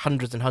scenario with like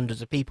hundreds and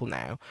hundreds of people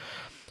now,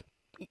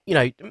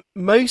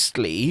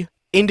 mostly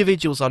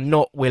individuals are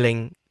not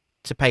willing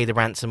to pay the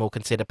ransom or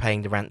consider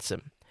paying the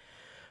ransom.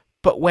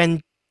 But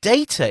when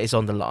data is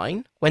on the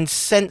line, when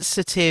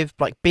sensitive,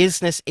 like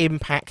business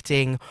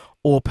impacting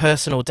or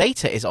personal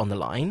data is on the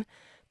line,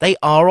 they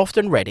are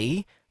often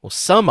ready, or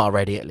some are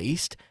ready at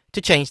least,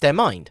 to change their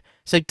mind.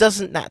 So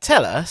doesn't that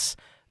tell us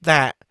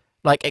that,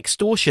 like,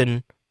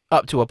 extortion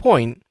up to a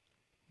point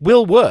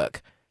will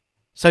work?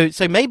 So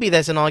maybe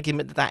there's an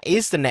argument that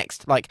is the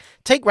next, like,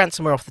 take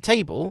ransomware off the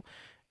table,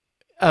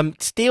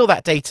 steal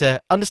that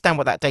data, understand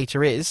what that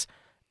data is,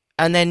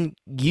 and then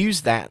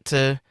use that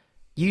to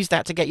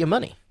get your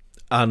money.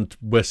 And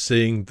we're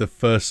seeing the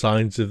first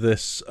signs of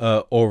this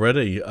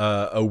already.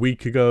 A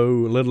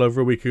little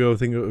over a week ago, I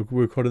think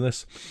we're recording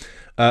this,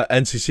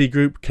 NCC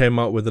Group came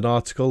out with an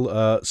article.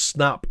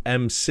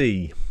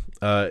 SnapMC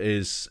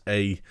is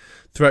a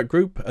threat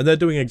group, and they're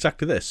doing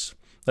exactly this.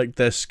 Like,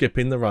 they're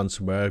skipping the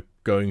ransomware,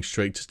 going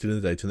straight to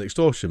stealing the data and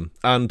extortion.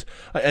 And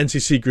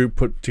NCC Group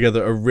put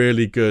together a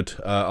really good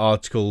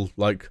article,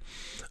 like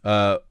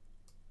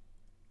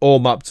all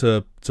mapped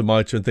to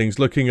MITRE and things,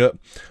 looking at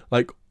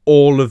like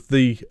all of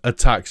the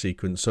attack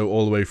sequence, so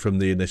all the way from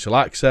the initial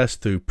access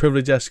through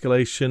privilege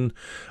escalation,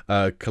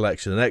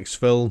 collection and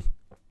exfil,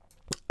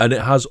 and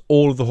it has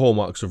all of the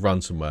hallmarks of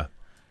ransomware,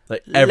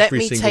 like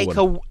every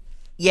single one.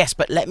 Yes,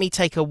 but let me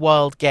take a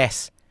wild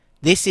guess.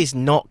 This is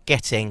not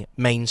getting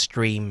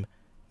mainstream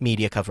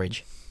media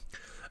coverage.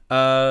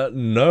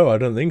 No, I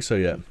don't think so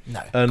yet.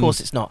 No, of course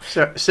it's not.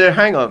 So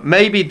hang on.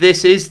 Maybe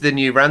this is the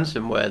new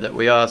ransomware that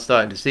we are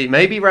starting to see.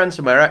 Maybe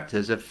ransomware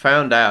actors have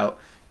found out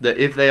that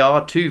if they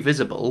are too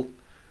visible,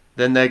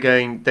 then they're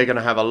going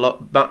to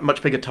have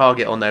much bigger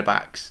target on their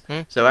backs.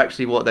 So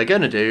actually what they're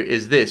going to do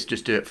is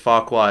just do it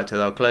far quieter.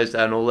 They'll close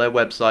down all their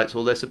websites,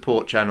 all their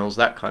support channels,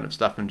 that kind of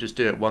stuff, and just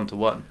do it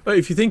one-to-one. But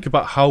if you think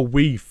about how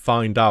we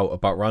find out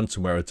about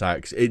ransomware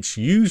attacks, it's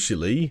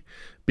usually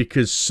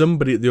because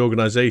somebody at the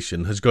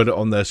organization has got it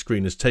on their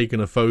screen, has taken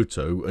a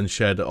photo and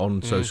shared it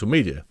on social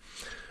media.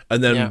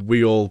 And then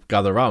we all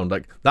gather around.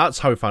 Like, that's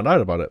how we found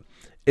out about it.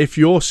 If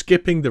you're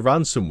skipping the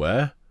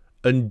ransomware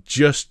and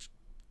just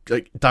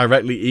like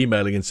directly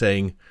emailing and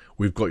saying,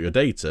 we've got your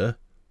data,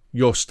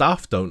 your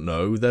staff don't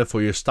know,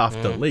 therefore your staff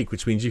don't leak,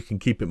 which means you can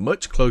keep it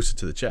much closer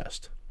to the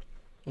chest.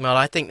 Well,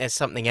 I think there's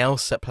something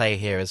else at play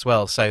here as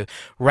well. So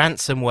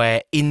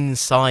ransomware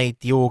inside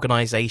the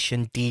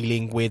organization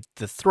dealing with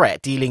the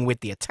threat, dealing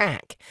with the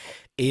attack,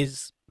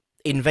 is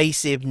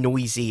invasive,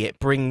 noisy. It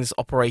brings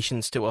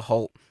operations to a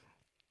halt.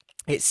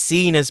 It's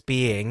seen as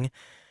being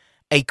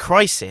a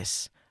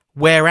crisis.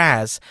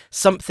 Whereas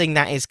something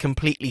that is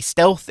completely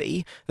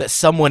stealthy, that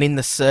someone in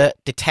the CERT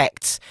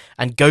detects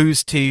and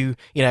goes to,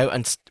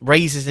 and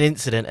raises an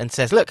incident and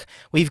says, "Look,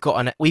 we've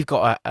got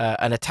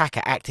an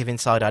attacker active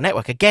inside our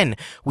network." Again,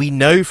 we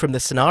know from the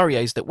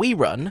scenarios that we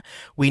run,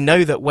 we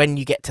know that when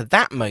you get to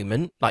that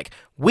moment, like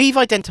we've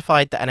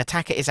identified that an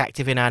attacker is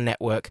active in our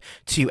network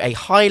to a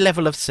high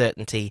level of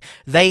certainty,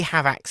 they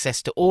have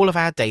access to all of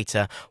our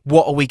data.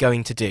 What are we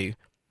going to do?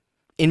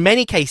 In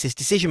many cases,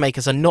 decision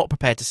makers are not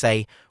prepared to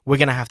say, we're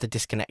going to have to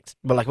disconnect.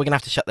 We're going to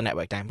have to shut the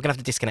network down. We're going to have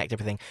to disconnect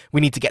everything.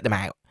 We need to get them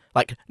out.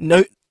 Like,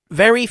 no,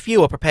 very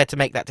few are prepared to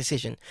make that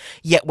decision.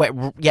 Yet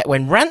when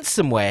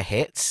ransomware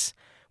hits,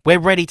 we're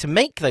ready to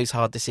make those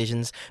hard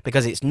decisions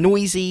because it's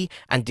noisy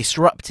and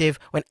disruptive,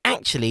 when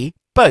actually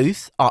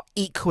both are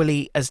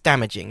equally as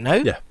damaging, no?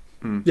 Yeah.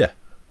 Yeah.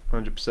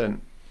 100%.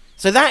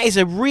 So that is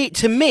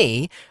to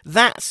me,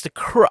 that's the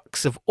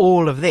crux of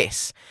all of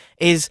this,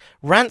 is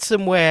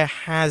ransomware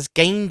has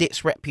gained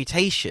its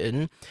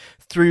reputation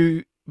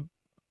through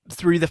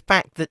the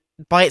fact that,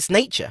 by its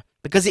nature,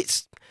 because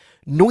it's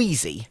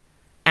noisy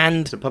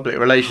and it's a public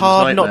relations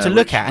hard nightmare, not to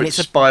look at, and it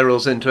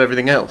spirals into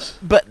everything else.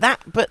 But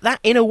that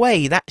in a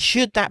way,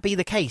 should that be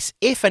the case,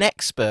 if an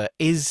expert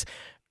is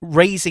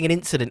raising an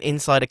incident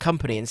inside a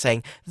company and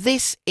saying,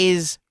 this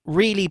is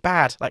really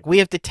bad, like we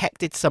have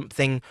detected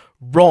something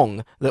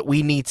wrong that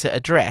we need to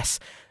address,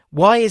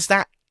 why is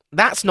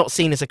that's not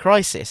seen as a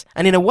crisis?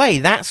 And in a way,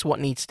 that's what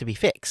needs to be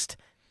fixed,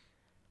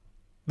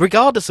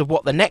 regardless of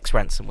what the next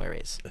ransomware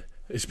is.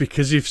 It's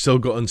because you've still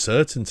got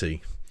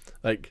uncertainty.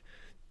 Like,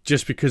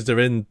 just because they're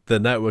in the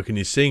network and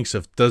you're seeing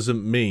stuff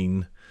doesn't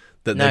mean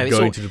that they're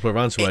going to deploy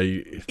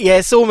ransomware.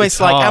 It's almost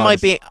it's like, hard. am I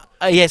being...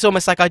 it's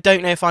almost like I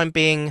don't know if I'm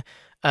being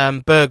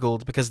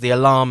burgled because the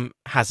alarm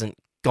hasn't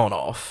gone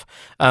off.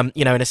 And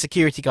a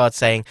security guard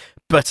saying,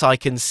 but I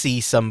can see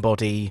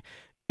somebody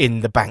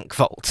in the bank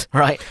vault,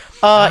 right?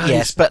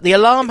 Yes, but the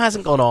alarm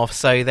hasn't gone off,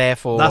 so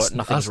therefore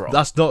nothing's wrong.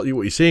 That's not what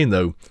you're seeing,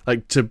 though.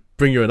 Like, to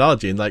bring your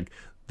analogy in, like,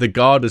 the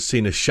guard has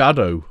seen a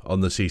shadow on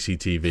the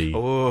CCTV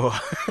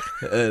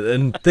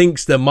and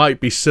thinks there might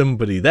be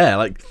somebody there.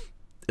 Like,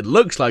 it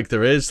looks like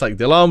there is. Like,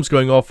 the alarm's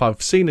going off.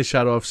 I've seen a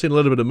shadow. I've seen a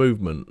little bit of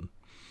movement.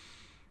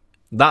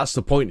 That's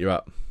the point you're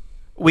at.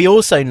 We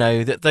also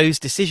know that those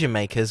decision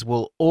makers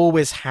will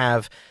always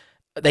have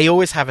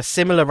a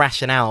similar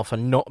rationale for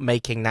not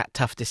making that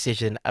tough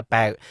decision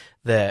about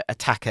the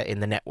attacker in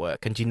the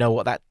network. And do you know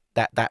what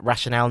that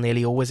rationale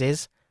nearly always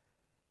is?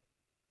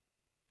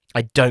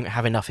 I don't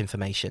have enough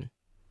information.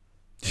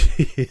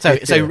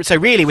 So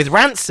really, with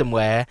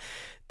ransomware,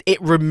 it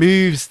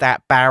removes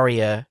that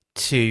barrier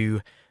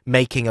to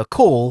making a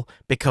call,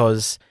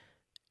 because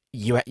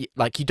you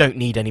don't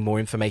need any more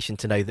information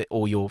to know that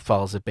all your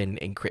files have been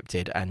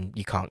encrypted and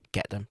you can't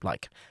get them.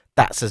 Like,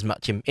 that's as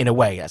much in a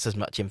way, that's as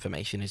much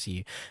information as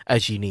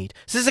you need.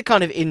 So this is a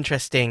kind of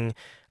interesting,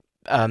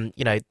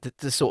 the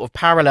sort of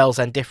parallels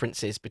and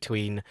differences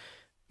between,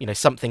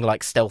 something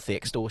like stealthy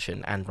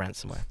extortion and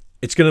ransomware.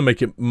 It's going to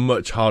make it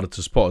much harder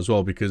to spot as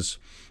well, because,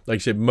 like I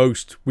said,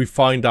 we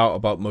find out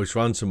about most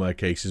ransomware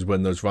cases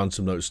when those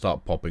ransom notes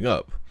start popping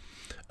up.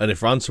 And if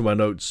ransomware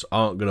notes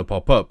aren't going to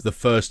pop up, the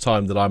first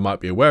time that I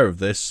might be aware of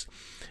this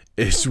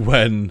is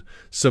when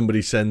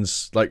somebody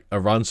sends like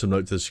a ransom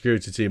note to the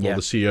security team, or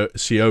the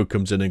CO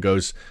comes in and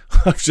goes,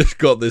 I've just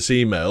got this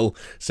email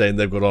saying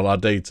they've got all our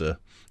data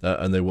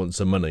and they want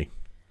some money.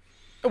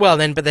 Well,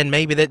 then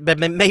maybe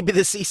maybe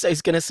the CISO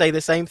is going to say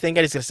the same thing,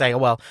 and it's going to say, "Oh,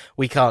 well,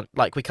 we can't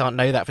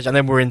know that for sure." And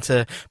then we're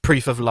into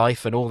proof of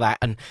life and all that,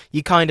 and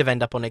you kind of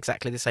end up on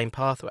exactly the same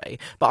pathway.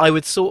 But I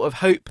would sort of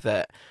hope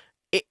that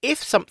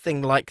if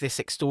something like this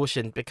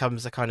extortion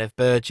becomes a kind of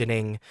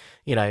burgeoning,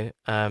 you know,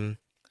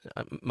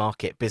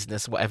 market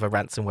business, whatever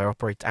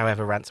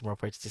however ransomware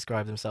operators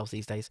describe themselves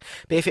these days.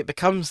 But if it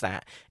becomes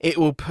that, it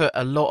will put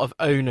a lot of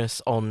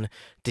onus on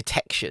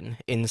detection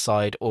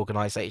inside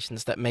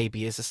organisations that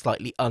maybe is a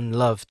slightly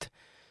unloved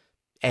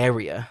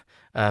area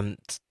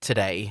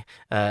today.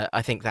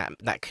 I think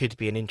that could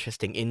be an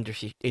interesting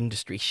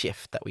industry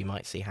shift that we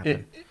might see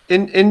happen.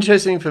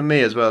 Interesting for me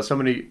as well.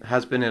 Somebody who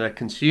has been in a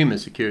consumer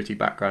security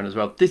background as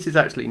well. This is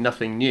actually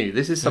nothing new.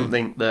 This is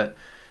something that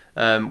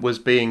was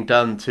being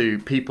done to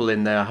people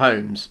in their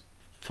homes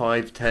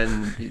 5,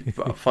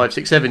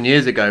 6, 7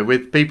 years ago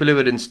with people who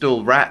would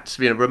install rats,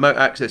 remote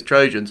access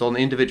Trojans on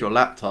individual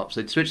laptops.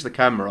 They'd switch the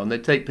camera on,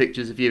 they'd take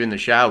pictures of you in the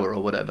shower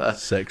or whatever,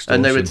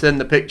 and they would send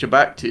the picture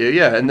back to you.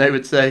 Yeah, and they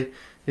would say,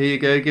 "Here you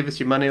go, give us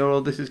your money, or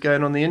all this is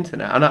going on the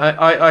internet." And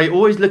I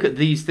always look at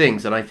these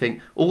things and I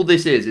think all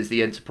this is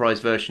the enterprise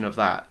version of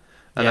that.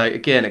 And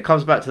again, it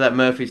comes back to that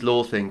Murphy's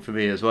Law thing for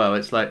me as well.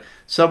 It's like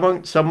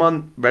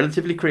someone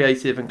relatively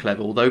creative and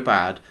clever, although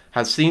bad,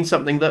 has seen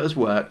something that has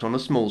worked on a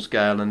small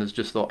scale and has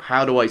just thought,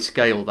 how do I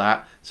scale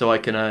that so I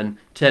can earn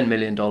 $10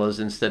 million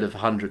instead of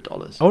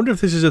 $100? I wonder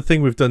if this is a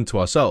thing we've done to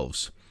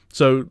ourselves.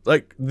 So,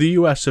 like, the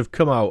US have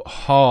come out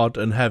hard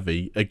and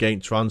heavy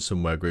against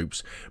ransomware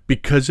groups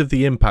because of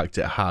the impact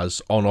it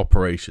has on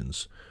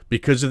operations.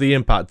 Because of the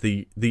impact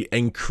the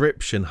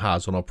encryption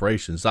has on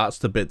operations. That's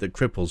the bit that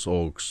cripples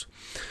orgs.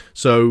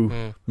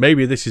 So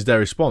maybe this is their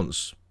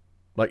response.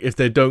 Like, if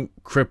they don't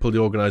cripple the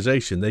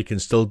organization, they can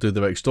still do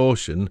their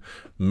extortion.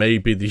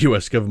 Maybe the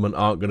US government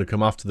aren't going to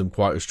come after them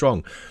quite as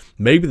strong.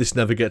 Maybe this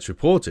never gets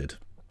reported.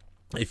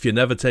 If you're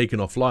never taken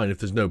offline, if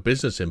there's no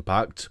business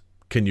impact,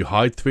 can you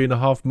hide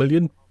 3.5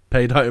 million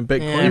paid out in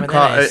Bitcoin? Yeah, you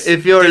can't.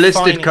 If you're a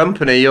listed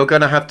company, you're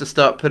going to have to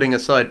start putting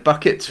aside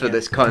buckets for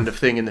this kind of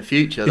thing in the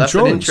future. That's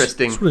an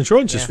interesting. That's what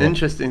insurance is for.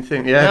 Interesting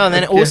thing. Yeah. No, and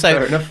then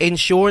also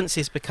insurance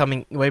is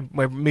becoming.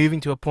 We're moving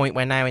to a point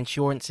where now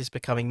insurance is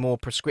becoming more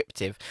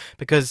prescriptive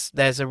because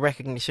there's a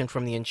recognition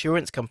from the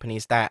insurance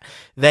companies that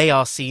they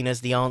are seen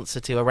as the answer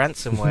to a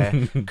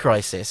ransomware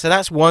crisis. So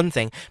that's one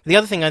thing. The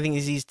other thing I think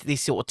is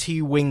these sort of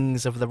two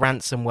wings of the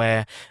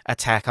ransomware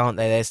attack, aren't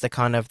there? There's the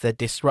kind of the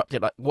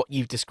disruptive, like what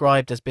you've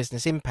described as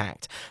business impact.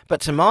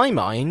 But to my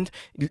mind,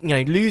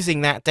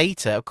 losing that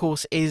data, of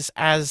course, is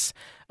as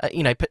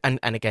and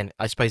again,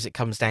 I suppose it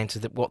comes down to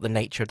what the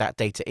nature of that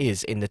data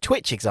is. In the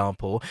Twitch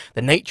example,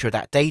 the nature of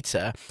that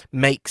data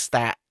makes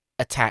that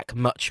attack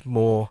much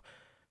more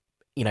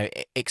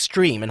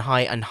extreme and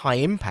high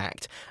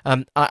impact.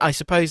 I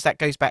suppose that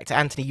goes back to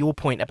Anthony, your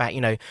point about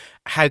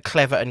how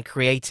clever and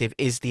creative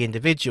is the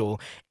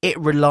individual. It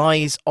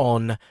relies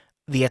on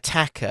the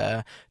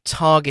attacker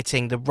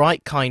targeting the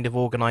right kind of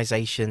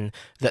organization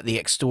that the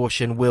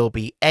extortion will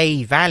be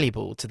A,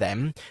 valuable to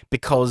them,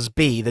 because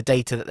B, the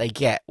data that they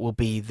get will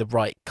be the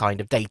right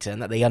kind of data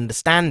and that they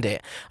understand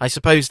it. I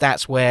suppose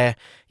that's where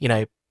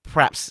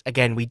perhaps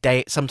again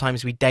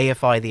sometimes we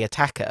deify the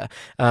attacker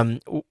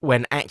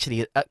when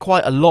actually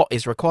quite a lot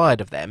is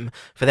required of them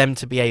for them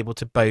to be able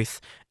to both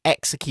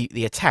execute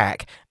the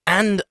attack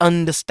and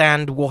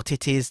understand what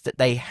it is that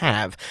they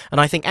have.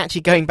 And I think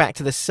actually going back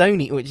to the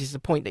Sony, which is the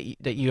point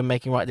that you were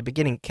making right at the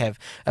beginning, Kev,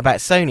 about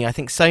Sony, I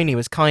think Sony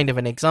was kind of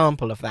an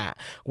example of that,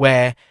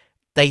 where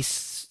they,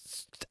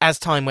 as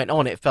time went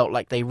on, it felt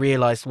like they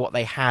realised what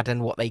they had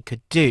and what they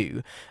could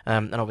do.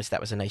 And obviously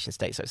that was a nation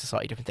state, so it's a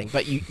slightly different thing.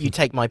 But you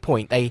take my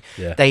point. They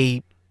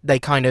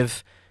kind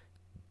of,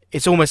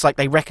 it's almost like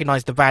they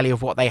recognised the value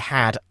of what they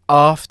had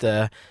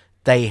after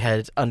they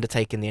had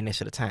undertaken the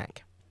initial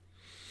attack.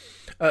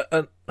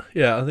 I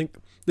think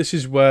this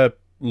is where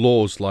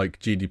laws like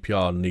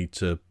GDPR need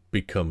to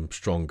become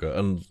stronger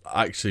and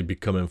actually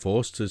become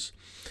enforced.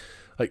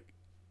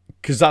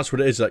 Because that's what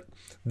it is. Like,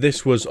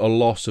 this was a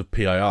loss of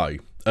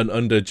PII. And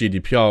under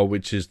GDPR,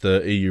 which is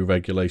the EU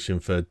regulation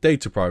for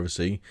data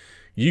privacy,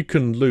 you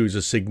can lose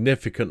a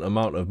significant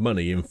amount of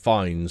money in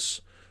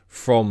fines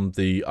from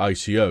the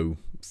ICO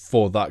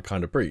for that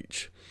kind of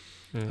breach.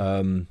 But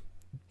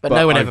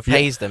no one ever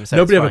pays them. So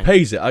nobody ever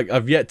pays it.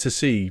 I've yet to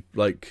see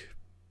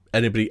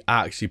anybody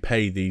actually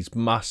pay these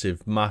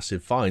massive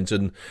fines.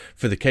 And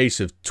for the case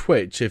of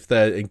Twitch, if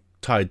their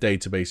entire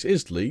database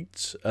is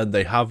leaked and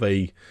they have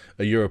a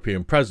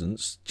European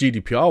presence,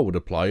 GDPR would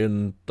apply,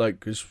 and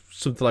it's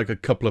something like a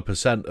couple of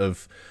 %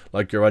 of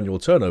your annual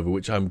turnover,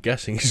 which I'm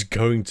guessing is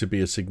going to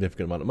be a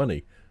significant amount of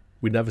money.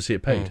 We never see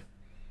it paid.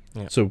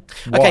 Yeah. So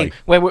why?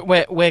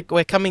 Okay,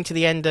 we're coming to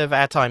the end of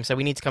our time, so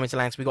we need to come into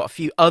land. So we've got a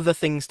few other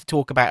things to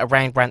talk about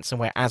around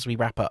ransomware as we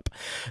wrap up.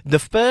 The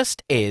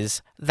first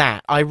is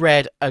that I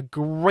read a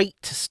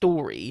great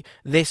story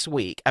this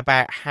week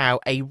about how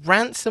a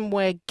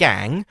ransomware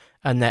gang,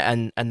 and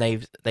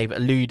they've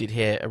alluded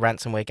here, a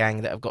ransomware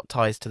gang that have got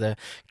ties to the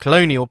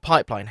Colonial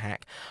Pipeline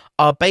hack,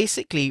 are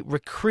basically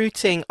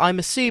recruiting, I'm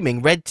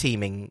assuming, red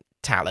teaming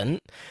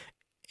talent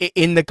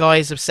in the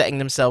guise of setting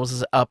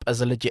themselves up as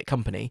a legit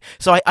company.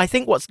 So I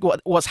think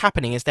what's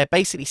happening is they're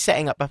basically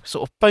setting up a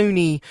sort of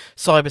phony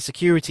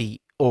cybersecurity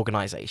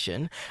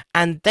organization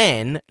and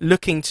then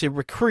looking to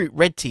recruit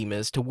red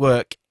teamers to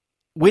work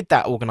with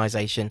that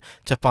organization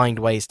to find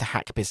ways to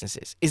hack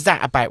businesses. Is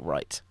that about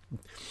right?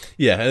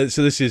 Yeah,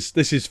 so this is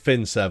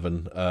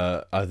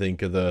Fin7, I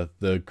think, are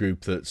the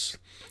group that's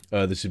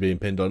this is being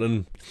pinned on,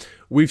 and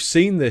we've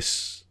seen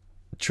this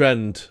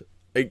trend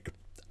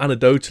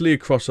anecdotally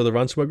across other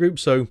ransomware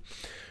groups. So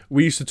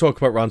we used to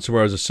talk about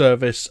ransomware as a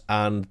service,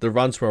 and the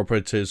ransomware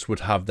operators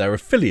would have their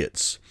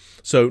affiliates,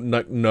 so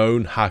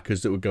known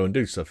hackers that would go and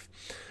do stuff.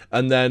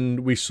 And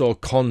then we saw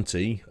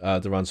Conti,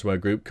 the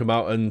ransomware group, come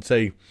out and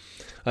say,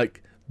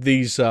 like,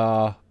 these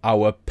are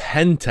our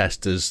pen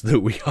testers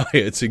that we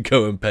hire to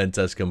go and pen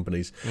test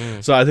companies.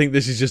 So I think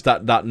this is just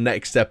that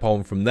next step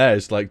on from there.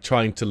 It's like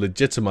trying to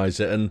legitimize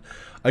it. And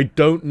I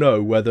don't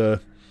know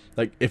whether,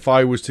 like, if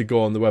I was to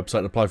go on the website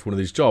and apply for one of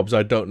these jobs,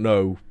 I don't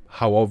know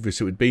how obvious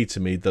it would be to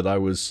me that I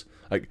was,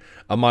 like,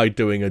 am I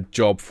doing a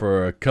job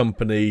for a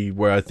company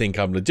where I think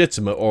I'm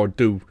legitimate, or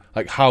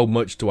how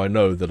much do I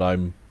know that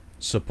I'm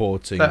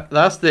supporting?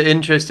 That's the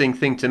interesting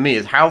thing to me,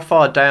 is how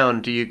far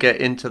down do you get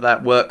into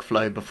that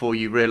workflow before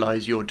you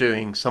realize you're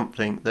doing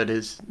something that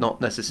is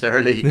not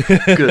necessarily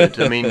good?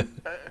 I mean,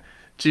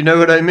 do you know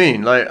what I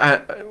mean? Like,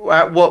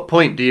 at what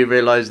point do you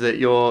realize that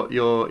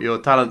your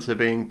talents are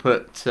being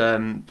put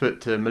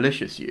to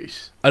malicious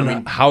use?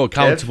 And how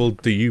accountable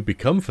do you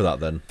become for that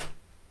then?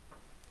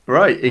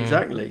 Right,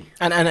 exactly.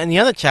 And the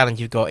other challenge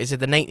you've got is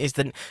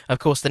of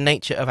course the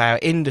nature of our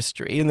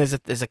industry, and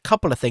there's a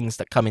couple of things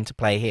that come into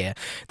play here.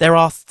 There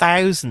are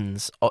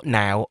thousands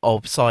now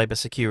of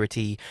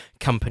cybersecurity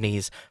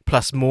companies,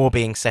 plus more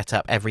being set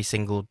up every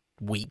single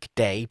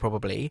weekday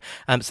probably.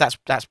 So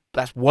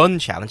that's one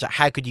challenge.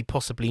 How could you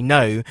possibly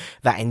know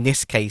that in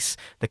this case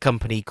the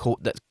company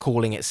that's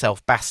calling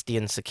itself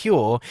Bastion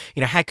Secure,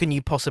 how can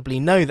you possibly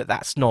know that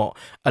that's not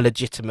a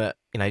legitimate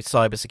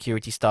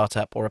cybersecurity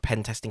startup or a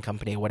pen testing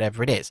company or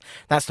whatever it is?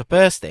 That's the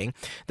first thing.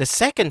 The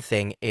second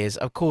thing is,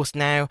 of course,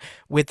 now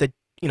with the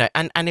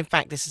and in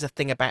fact, this is a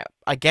thing about,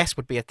 I guess,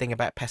 would be a thing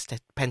about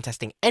pen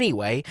testing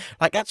anyway.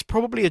 Like, that's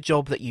probably a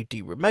job that you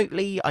do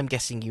remotely. I'm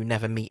guessing you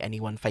never meet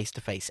anyone face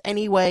to face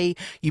anyway.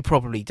 You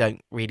probably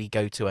don't really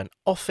go to an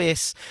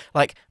office.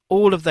 Like,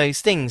 all of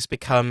those things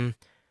become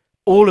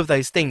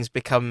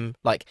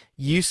like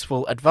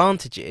useful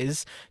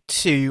advantages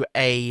to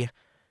a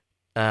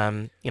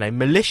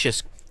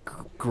malicious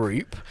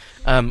group,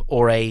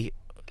 or a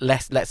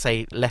let's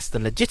say less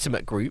than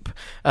legitimate group,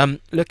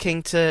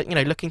 looking to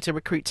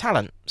recruit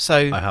talent.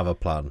 So I have a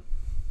plan.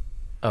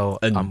 Oh,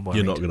 and I'm worried.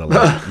 you're not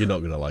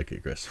gonna like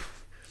it, Chris.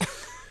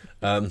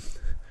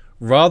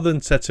 Rather than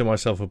setting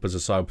myself up as a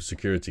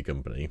cybersecurity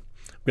company,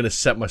 I'm going to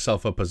set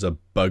myself up as a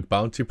bug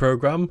bounty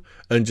program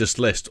and just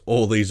list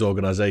all these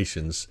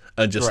organizations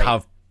and just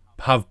have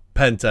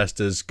pen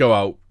testers go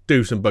out,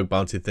 do some bug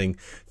bounty thing,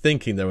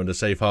 thinking they're under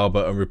safe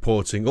harbor and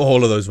reporting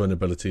all of those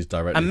vulnerabilities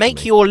directly. And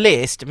make your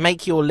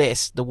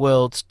list the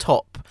world's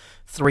top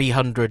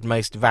 300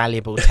 most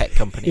valuable tech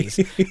companies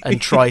and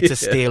try to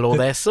steal all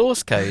their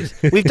source code.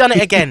 We've done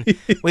it again.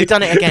 We've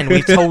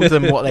told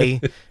them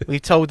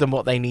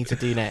what they need to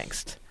do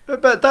next.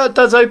 But that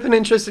does open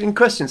interesting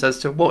questions as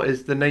to what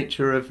is the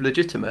nature of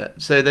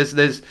legitimate. So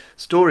there's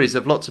stories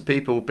of lots of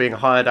people being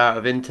hired out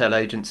of intel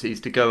agencies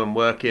to go and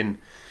work in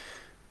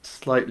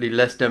slightly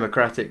less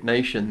democratic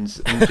nations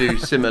and do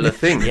similar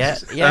things.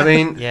 I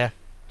mean,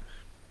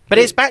 but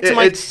it's back to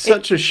it's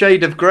such a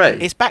shade of grey.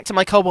 It's back to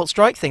my Cobalt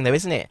Strike thing, though,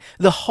 isn't it?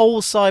 The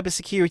whole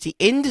cybersecurity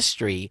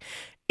industry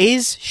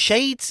is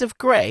shades of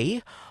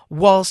grey,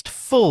 whilst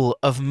full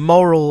of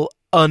moral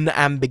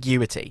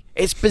unambiguity.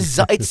 It's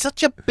bizarre. It's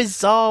such a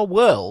bizarre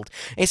world.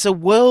 It's a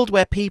world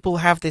where people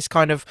have this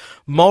kind of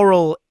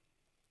moral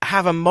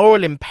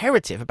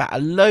imperative about a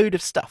load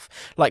of stuff.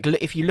 Like,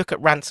 if you look at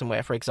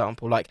ransomware, for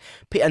example,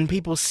 and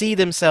people see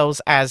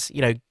themselves as,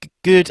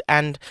 good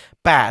and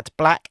bad,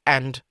 black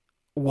and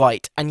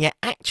white, and yet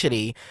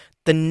actually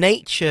the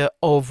nature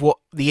of what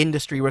the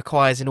industry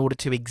requires in order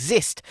to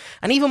exist,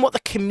 and even what the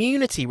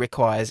community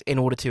requires in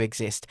order to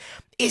exist,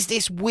 is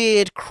this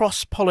weird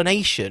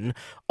cross-pollination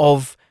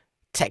of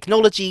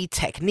technology,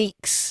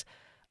 techniques,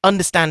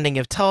 understanding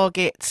of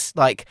targets,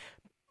 like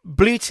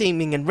blue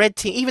teaming and red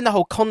team. Even the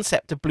whole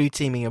concept of blue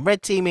teaming and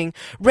red teaming.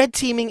 Red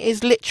teaming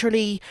is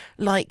literally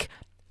like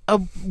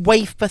a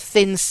wafer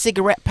thin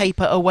cigarette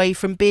paper away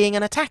from being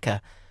an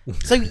attacker.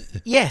 So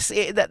yes,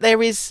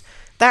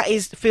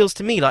 that feels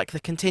to me like the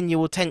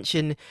continual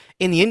tension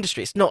in the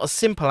industry. It's not as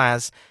simple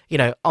as,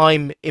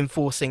 I'm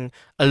enforcing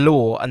a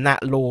law and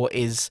that law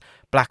is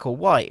black or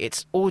white.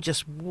 It's all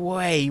just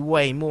way,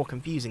 way more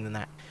confusing than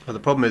that. Well,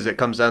 the problem is it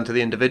comes down to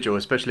the individual,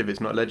 especially if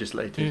it's not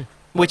legislated.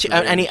 Which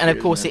and of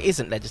course it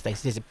isn't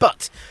legislated, is it?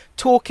 But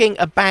talking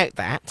about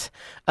that,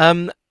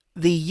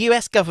 the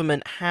US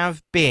government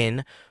have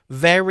been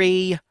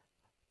very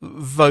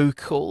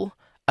vocal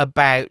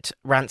about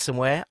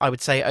ransomware, I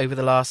would say, over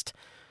the last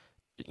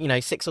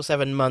 6 or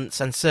 7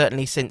 months, and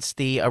certainly since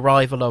the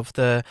arrival of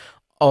the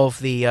of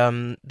the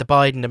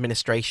Biden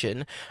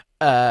administration.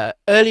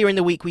 Earlier in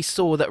the week, we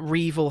saw that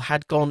REvil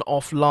had gone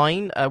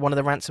offline. One of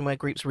the ransomware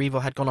groups,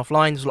 REvil, had gone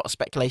offline. There's a lot of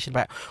speculation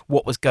about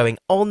what was going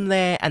on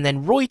there. And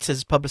then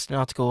Reuters published an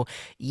article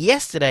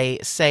yesterday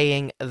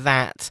saying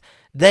that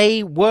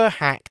they were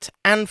hacked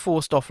and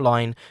forced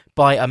offline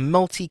by a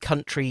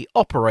multi-country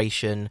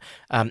operation.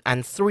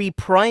 And 3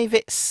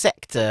 private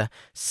sector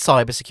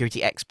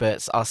cybersecurity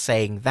experts are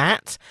saying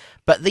that,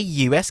 but the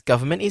US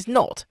government is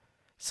not.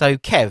 So,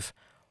 Kev,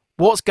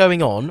 what's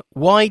going on?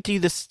 Why do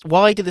the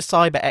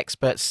cyber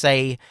experts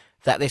say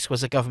that this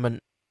was a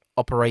government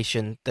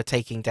operation, the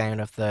taking down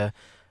of the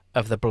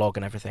blog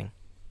and everything?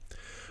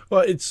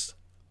 Well,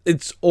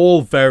 it's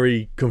all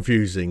very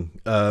confusing,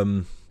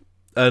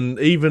 and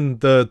even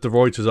the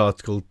Reuters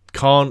article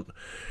can't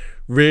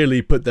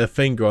really put their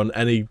finger on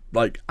any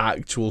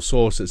actual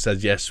source that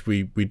says yes,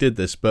 we did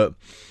this. But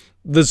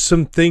there's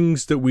some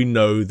things that we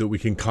know that we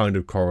can kind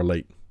of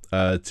correlate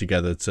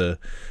together to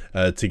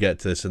get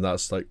to this, and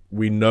that's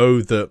we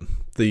know that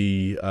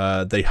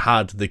they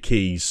had the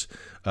keys.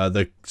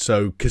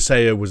 So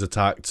Kaseya was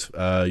attacked,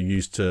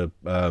 used to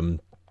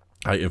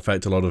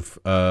infect a lot of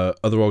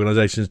other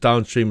organizations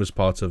downstream as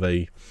part of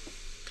a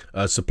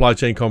supply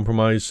chain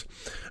compromise,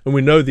 and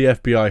we know the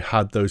FBI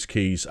had those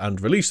keys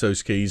and released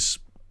those keys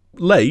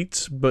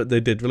late, but they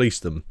did release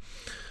them.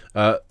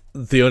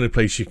 The only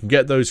place you can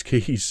get those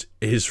keys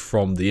is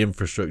from the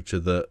infrastructure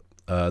that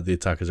the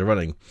attackers are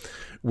running.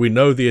 We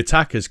know the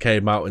attackers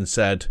came out and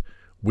said,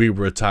 we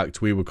were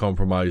attacked, we were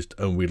compromised,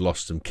 and we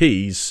lost some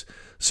keys.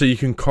 So you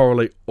can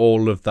correlate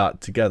all of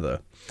that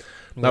together.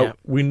 Now,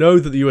 we know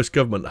that the US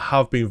government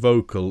have been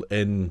vocal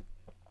in,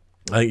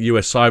 I think,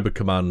 US Cyber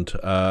Command,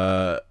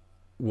 what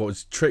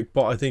was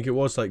TrickBot, I think it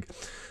was.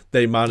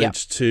 They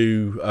managed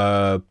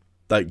to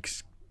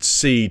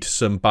seed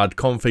some bad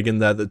config in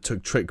there that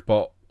took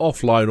TrickBot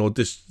offline or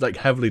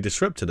heavily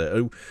disrupted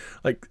it,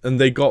 and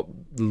they got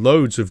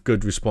loads of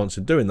good response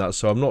in doing that.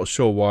 So I'm not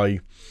sure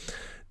why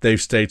they've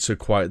stayed so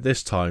quiet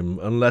this time,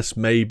 unless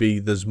maybe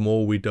there's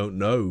more we don't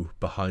know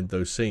behind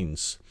those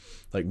scenes.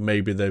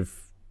 Maybe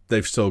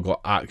they've still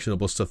got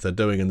actionable stuff they're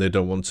doing and they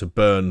don't want to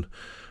burn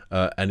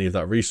any of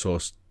that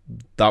resource.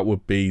 That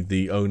would be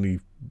the only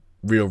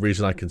real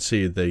reason I can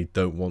see they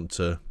don't want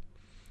to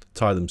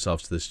tie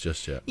themselves to this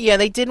just yet. Yeah,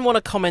 they didn't want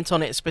to comment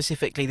on it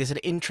specifically. There's an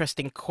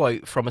interesting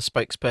quote from a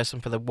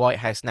spokesperson for the White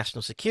House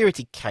National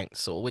Security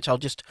Council, which I'll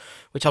just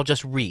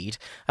read.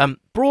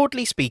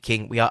 Broadly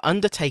speaking, we are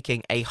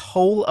undertaking a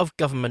whole of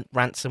government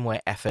ransomware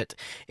effort,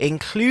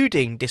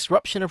 including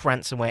disruption of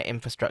ransomware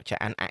infrastructure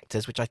and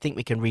actors, which I think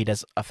we can read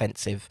as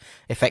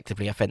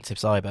effectively offensive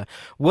cyber,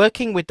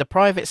 working with the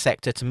private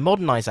sector to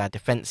modernize our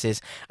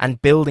defenses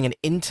and building an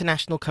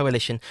international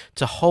coalition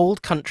to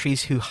hold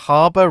countries who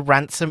harbor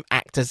ransom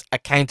actors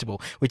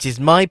accountable, which is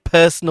my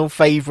personal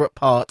favorite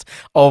part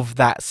of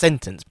that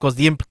sentence, because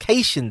the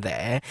implication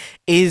there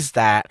is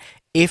that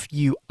if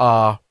you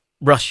are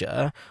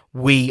Russia,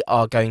 we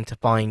are going to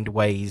find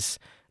ways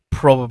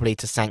probably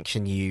to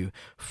sanction you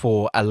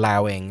for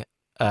allowing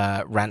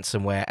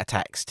ransomware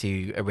attacks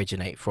to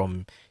originate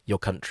from your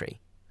country,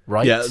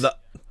 right? Yeah,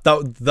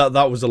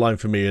 that was the line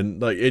for me,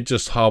 and it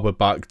just harbored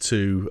back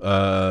to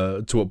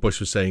what Bush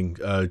was saying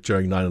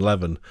during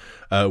 9/11,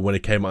 when he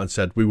came out and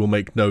said, we will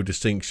make no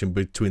distinction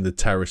between the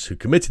terrorists who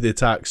committed the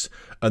attacks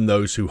and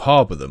those who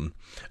harbor them.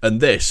 And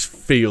this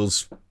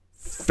feels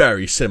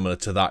very similar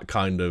to that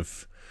kind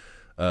of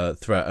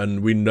threat.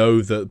 And we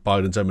know that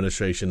Biden's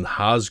administration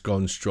has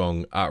gone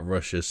strong at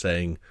Russia,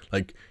 saying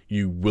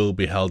you will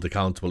be held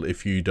accountable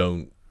if you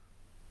don't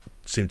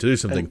seem to do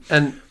something.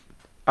 And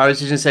I was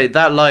just going to say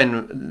that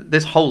line,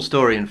 this whole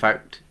story, in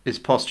fact, is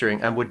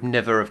posturing and would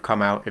never have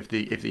come out if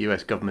the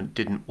US government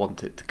didn't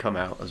want it to come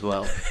out as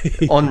well.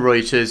 On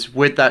Reuters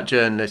with that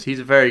journalist, he's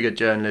a very good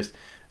journalist.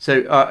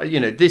 So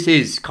this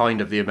is kind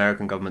of the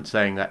American government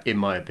saying that, in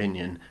my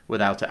opinion,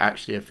 without it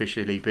actually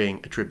officially being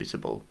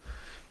attributable.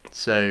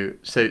 So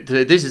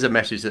this is a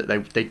message that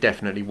they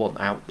definitely want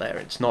out there.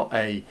 It's not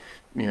a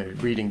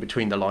reading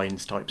between the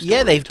lines type story.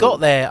 Yeah, they've got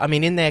their, I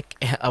mean, in their,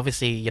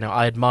 obviously,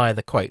 I admire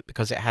the quote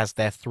because it has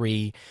their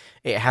three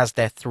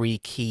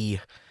key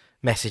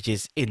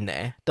messages in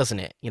there, doesn't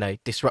it?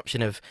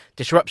 Disruption of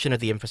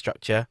the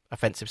infrastructure,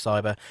 offensive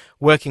cyber,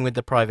 working with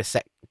the private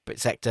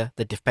sector,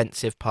 the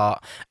defensive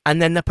part,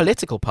 and then the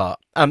political part.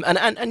 And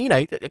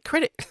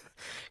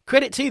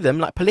credit to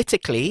them,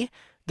 politically,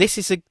 this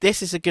is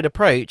a good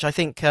approach. I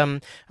think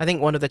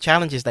one of the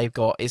challenges they've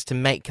got is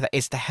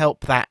to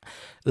help that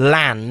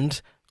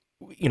land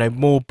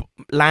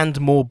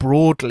more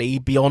broadly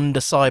beyond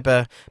a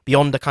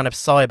kind of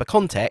cyber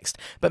context.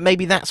 But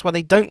maybe that's why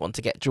they don't want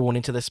to get drawn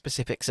into the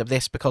specifics of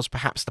this, because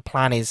perhaps the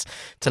plan is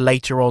to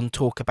later on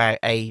talk about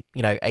a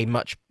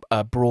much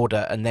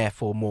broader and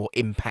therefore more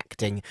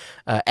impacting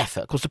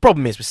effort. Of course, the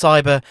problem is with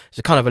cyber, as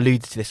I kind of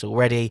alluded to this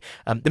already,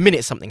 the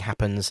minute something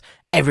happens,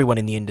 everyone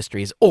in the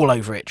industry is all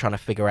over it, trying to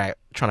figure out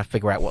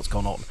what's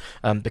gone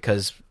on.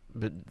 Because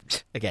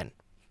again,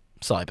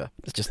 cyber,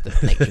 it's just the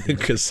nature of the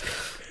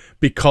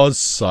Because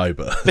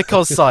cyber.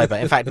 Because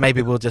cyber. In fact,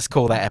 maybe we'll just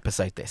call that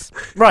episode this.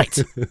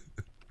 Right.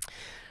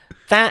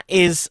 That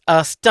is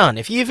us done.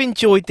 If you've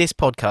enjoyed this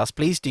podcast,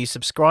 please do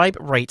subscribe,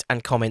 rate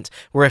and comment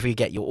wherever you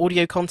get your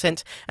audio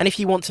content. And if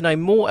you want to know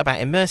more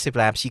about Immersive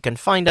Labs, you can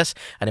find us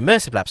at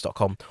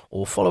immersivelabs.com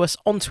or follow us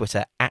on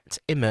Twitter at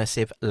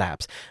Immersive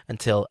Labs.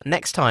 Until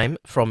next time,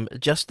 from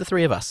just the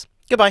three of us.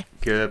 Goodbye.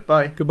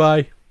 Goodbye.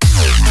 Goodbye.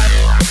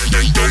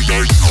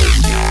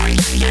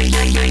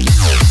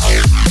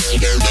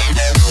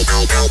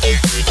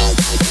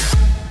 Thank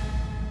you.